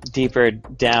deeper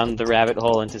down the rabbit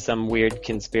hole into some weird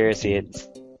conspiracy. It's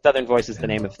Southern Voice is the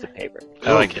name of the paper.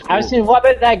 I like it. I was thinking, what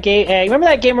about that game? Remember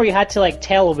that game where you had to like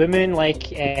tell a woman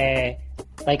like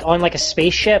on like a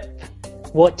spaceship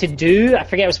what to do? I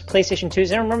forget. It was PlayStation 2.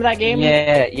 Does anyone remember that game?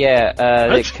 Yeah.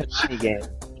 The community game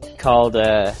called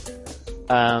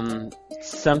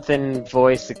something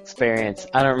voice experience.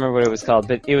 I don't remember what it was called,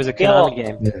 but it was a Konami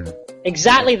game. Yeah.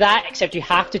 Exactly that, except you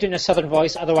have to do it in a Southern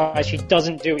voice, otherwise she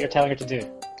doesn't do what you're telling her to do.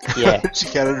 Yeah. She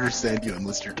can't understand you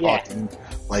unless you're Yeah. talking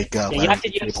like. Yeah, you have to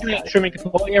do something like Truman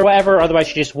Capote or whatever, otherwise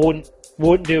she just won't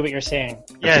do what you're saying.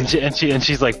 Yeah, and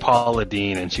she's like Paula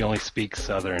Dean, and she only speaks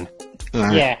Southern.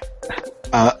 Yeah.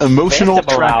 Emotional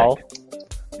Vegetable owl. traffic.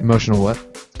 Emotional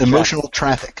what? Emotional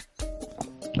traffic.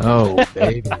 Oh,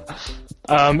 baby.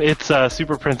 It's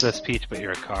Super Princess Peach, but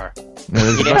you're a car. No,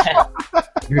 there's a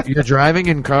Yeah. You're driving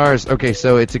in cars. Okay,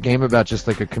 so it's a game about just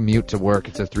like a commute to work.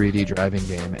 It's a 3D driving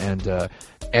game, and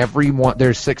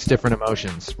there's 6 different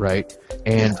emotions, right?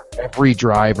 And every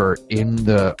driver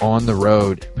on the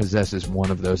road possesses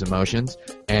one of those emotions,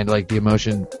 and like the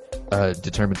emotion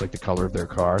determines like the color of their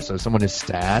car. So if someone is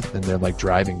sad, then they're like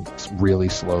driving really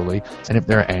slowly, and if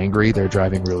they're angry, they're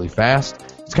driving really fast.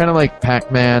 It's kind of like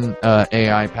Pac-Man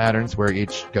AI patterns, where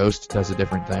each ghost does a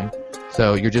different thing.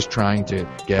 So you're just trying to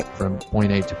get from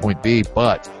point A to point B,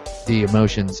 but the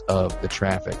emotions of the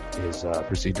traffic is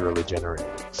procedurally generated.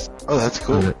 Oh, that's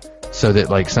cool. So that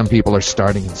like some people are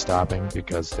starting and stopping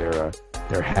because they're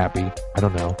happy. I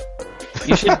don't know.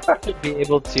 You should be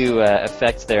able to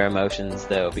affect their emotions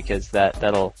though, because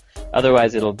that'll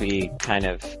otherwise it'll be kind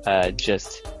of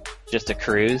just a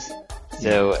cruise.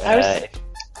 So go ahead.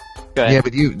 Yeah,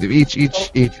 but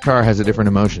each car has a different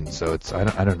emotion, so it's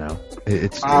I don't know.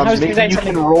 It's Maybe you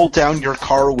can roll down your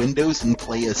car windows and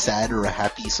play a sad or a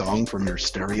happy song from your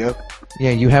stereo.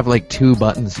 yeah, you have like 2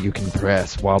 buttons you can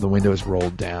press while the window is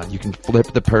rolled down. You can flip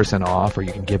the person off, or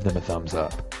you can give them a thumbs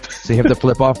up. So you have the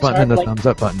flip off button and the thumbs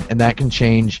up button, and that can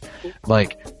change.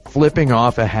 Like flipping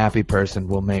off a happy person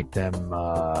will make them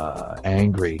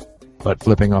angry, but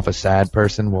flipping off a sad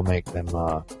person will make them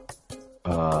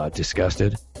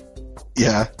disgusted.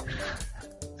 Yeah.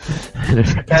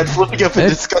 And flipping up a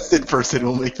disgusted person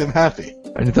will make them happy.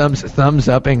 And thumbs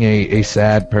upping a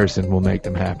sad person will make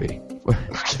them happy.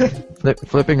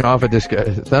 Flipping off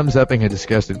thumbs upping a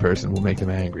disgusted person will make them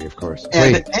angry, of course.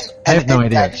 And Wait, I have no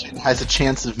idea. action has a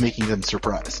chance of making them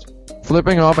surprised.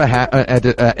 Flipping off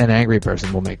an angry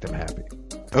person will make them happy.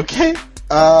 Okay.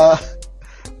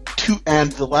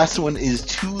 And the last one is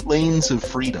 2 Lanes of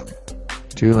Freedom.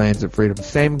 2 Lanes of Freedom.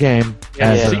 Same game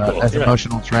as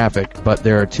Emotional Traffic, but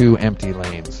there are 2 empty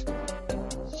lanes.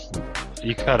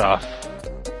 You cut off.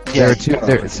 Yeah,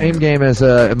 Same game as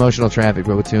Emotional Traffic,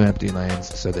 but with 2 empty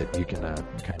lanes, so that you can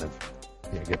kind of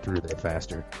get through there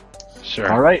faster.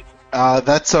 Sure. All right.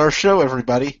 That's our show,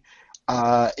 everybody.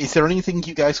 Is there anything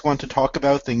you guys want to talk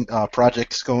about?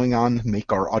 Projects going on?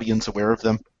 Make our audience aware of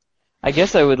them? I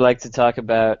guess I would like to talk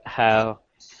about how,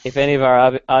 if any of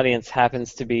our audience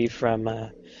happens to be from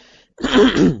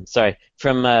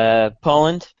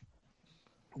Poland,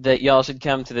 that y'all should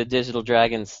come to the Digital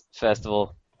Dragons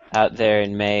Festival out there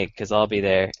in May, because I'll be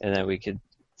there, and then we could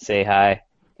say hi.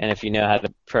 And if you know how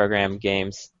to program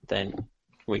games, then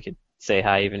we could say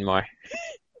hi even more.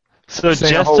 So Say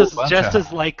a just whole as bunch just of-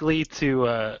 as likely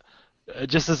to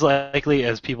just as likely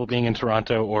as people being in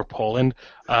Toronto or Poland,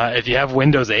 if you have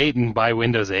Windows 8 and buy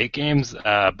Windows 8 games,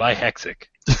 buy Hexic.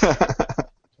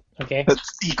 Okay.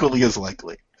 That's equally as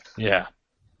likely. Yeah.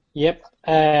 Yep.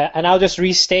 And I'll just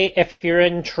restate, if you're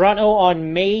in Toronto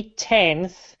on May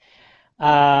 10th,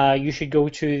 you should go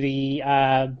to the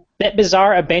Bit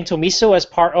Bizarre at Bento Miso as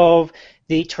part of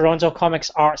the Toronto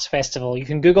Comics Arts Festival. You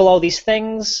can Google all these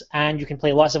things, and you can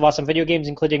play lots of awesome video games,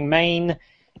 including mine,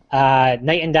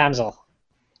 Knight and Damsel.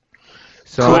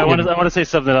 So cool. I want to say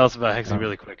something else about Hexy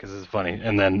really quick because it's funny,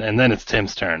 and then it's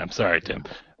Tim's turn. I'm sorry, Tim.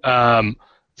 On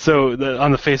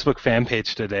the Facebook fan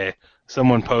page today,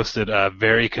 someone posted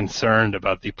very concerned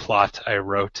about the plot I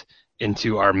wrote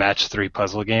into our Match 3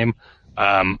 puzzle game,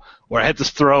 where I had this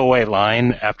throwaway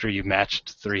line after you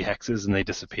matched 3 hexes and they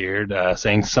disappeared,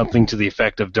 saying something to the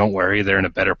effect of "Don't worry, they're in a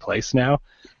better place now."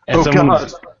 And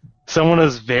someone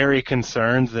was very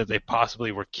concerned that they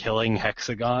possibly were killing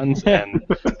hexagons, and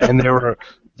they were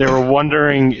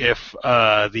wondering if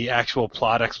the actual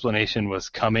plot explanation was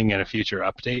coming in a future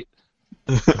update.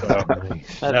 So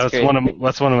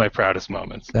that's one of my proudest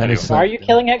moments. Are you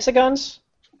killing hexagons?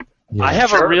 Yeah, I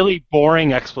have a really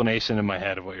boring explanation in my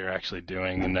head of what you're actually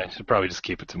doing, and I should probably just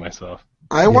keep it to myself.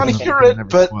 I want to hear it,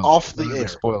 but off the air.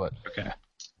 Spoil it. Okay.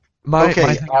 My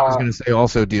thing I was going to say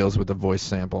also deals with the voice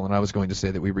sample, and I was going to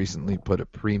say that we recently put a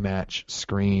pre-match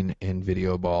screen in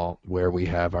Video Ball where we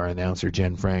have our announcer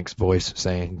Jen Frank's voice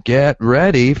saying, "Get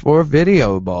ready for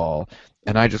Video Ball,"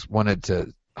 and I just wanted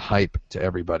to hype to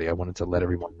everybody. I wanted to let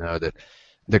everyone know that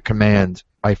the command,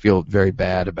 I feel very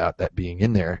bad about that being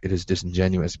in there. It is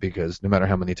disingenuous because no matter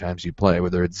how many times you play,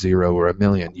 whether it's 0 or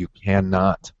 1,000,000, you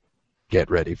cannot get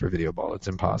ready for Video Ball. It's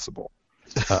impossible.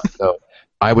 So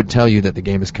I would tell you that the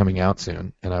game is coming out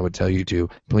soon, and I would tell you to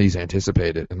please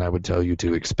anticipate it, and I would tell you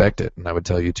to expect it, and I would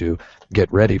tell you to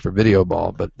get ready for Video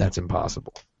Ball, but that's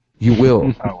impossible. You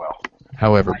will,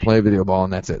 however, play Video Ball,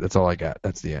 and that's it. That's all I got.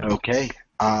 That's the end. Okay.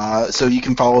 So you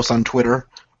can follow us on Twitter.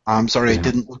 I'm sorry I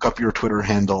didn't look up your Twitter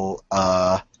handle,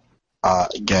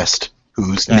 guest,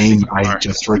 whose name I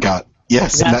just forgot.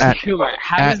 Yes. Kumar.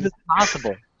 How is this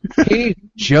possible? He's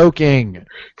joking.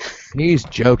 He's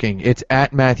joking. It's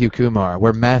at Mathew Kumar,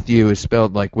 where Mathew is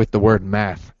spelled like with the word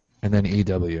math and then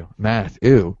EW.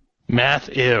 Mathew.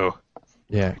 Mathew.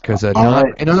 Yeah, because in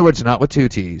other words, not with 2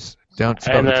 T's. Don't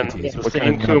spell and with then 2 T's. The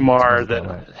same Kumar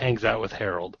that hangs out with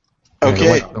Harold.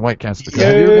 Okay. Yeah, the White Castle.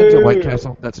 Have you ever been to White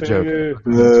Castle? That's a joke.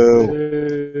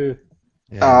 No.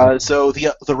 So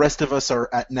the rest of us are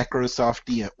at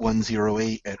Necrosofty, at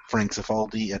 108, at Frank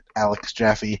Cifaldi, at Alex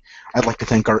Jaffe. I'd like to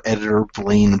thank our editor,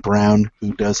 Blaine Brown,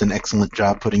 who does an excellent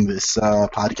job putting this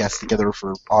podcast together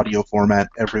for audio format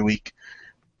every week.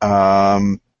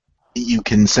 You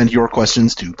can send your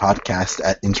questions to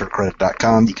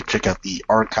podcast@insertcredit.com. You can check out the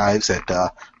archives at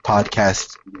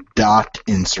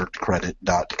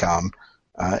podcast.insertcredit.com.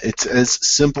 It's as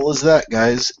simple as that,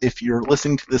 guys. If you're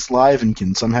listening to this live and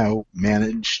can somehow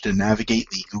manage to navigate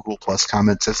the Google Plus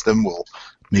comment system, we'll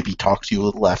maybe talk to you a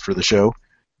little after the show.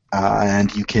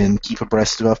 And you can keep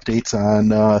abreast of updates on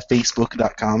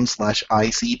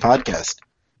facebook.com/IC podcast.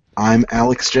 I'm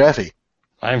Alex Jaffe.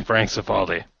 I'm Frank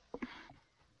Cifaldi.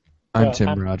 I'm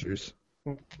Tim Rogers.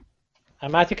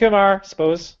 I'm Mathew Kumar,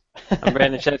 suppose. I'm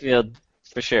Brandon Sheffield,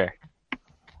 for sure.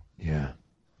 Yeah.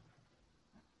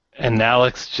 And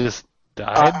Alex just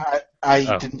died.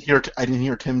 I didn't hear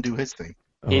Tim do his thing.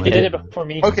 He did it before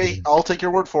me. Okay, I'll take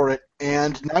your word for it.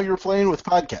 And now you're playing with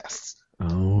podcasts.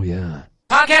 Oh yeah.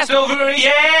 Podcast over,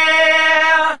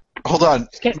 yeah. Hold on,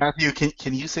 Mathew.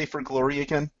 Can you say "for glory"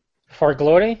 again? For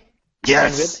glory?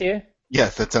 Yes. Sound good to you?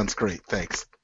 Yes, that sounds great. Thanks.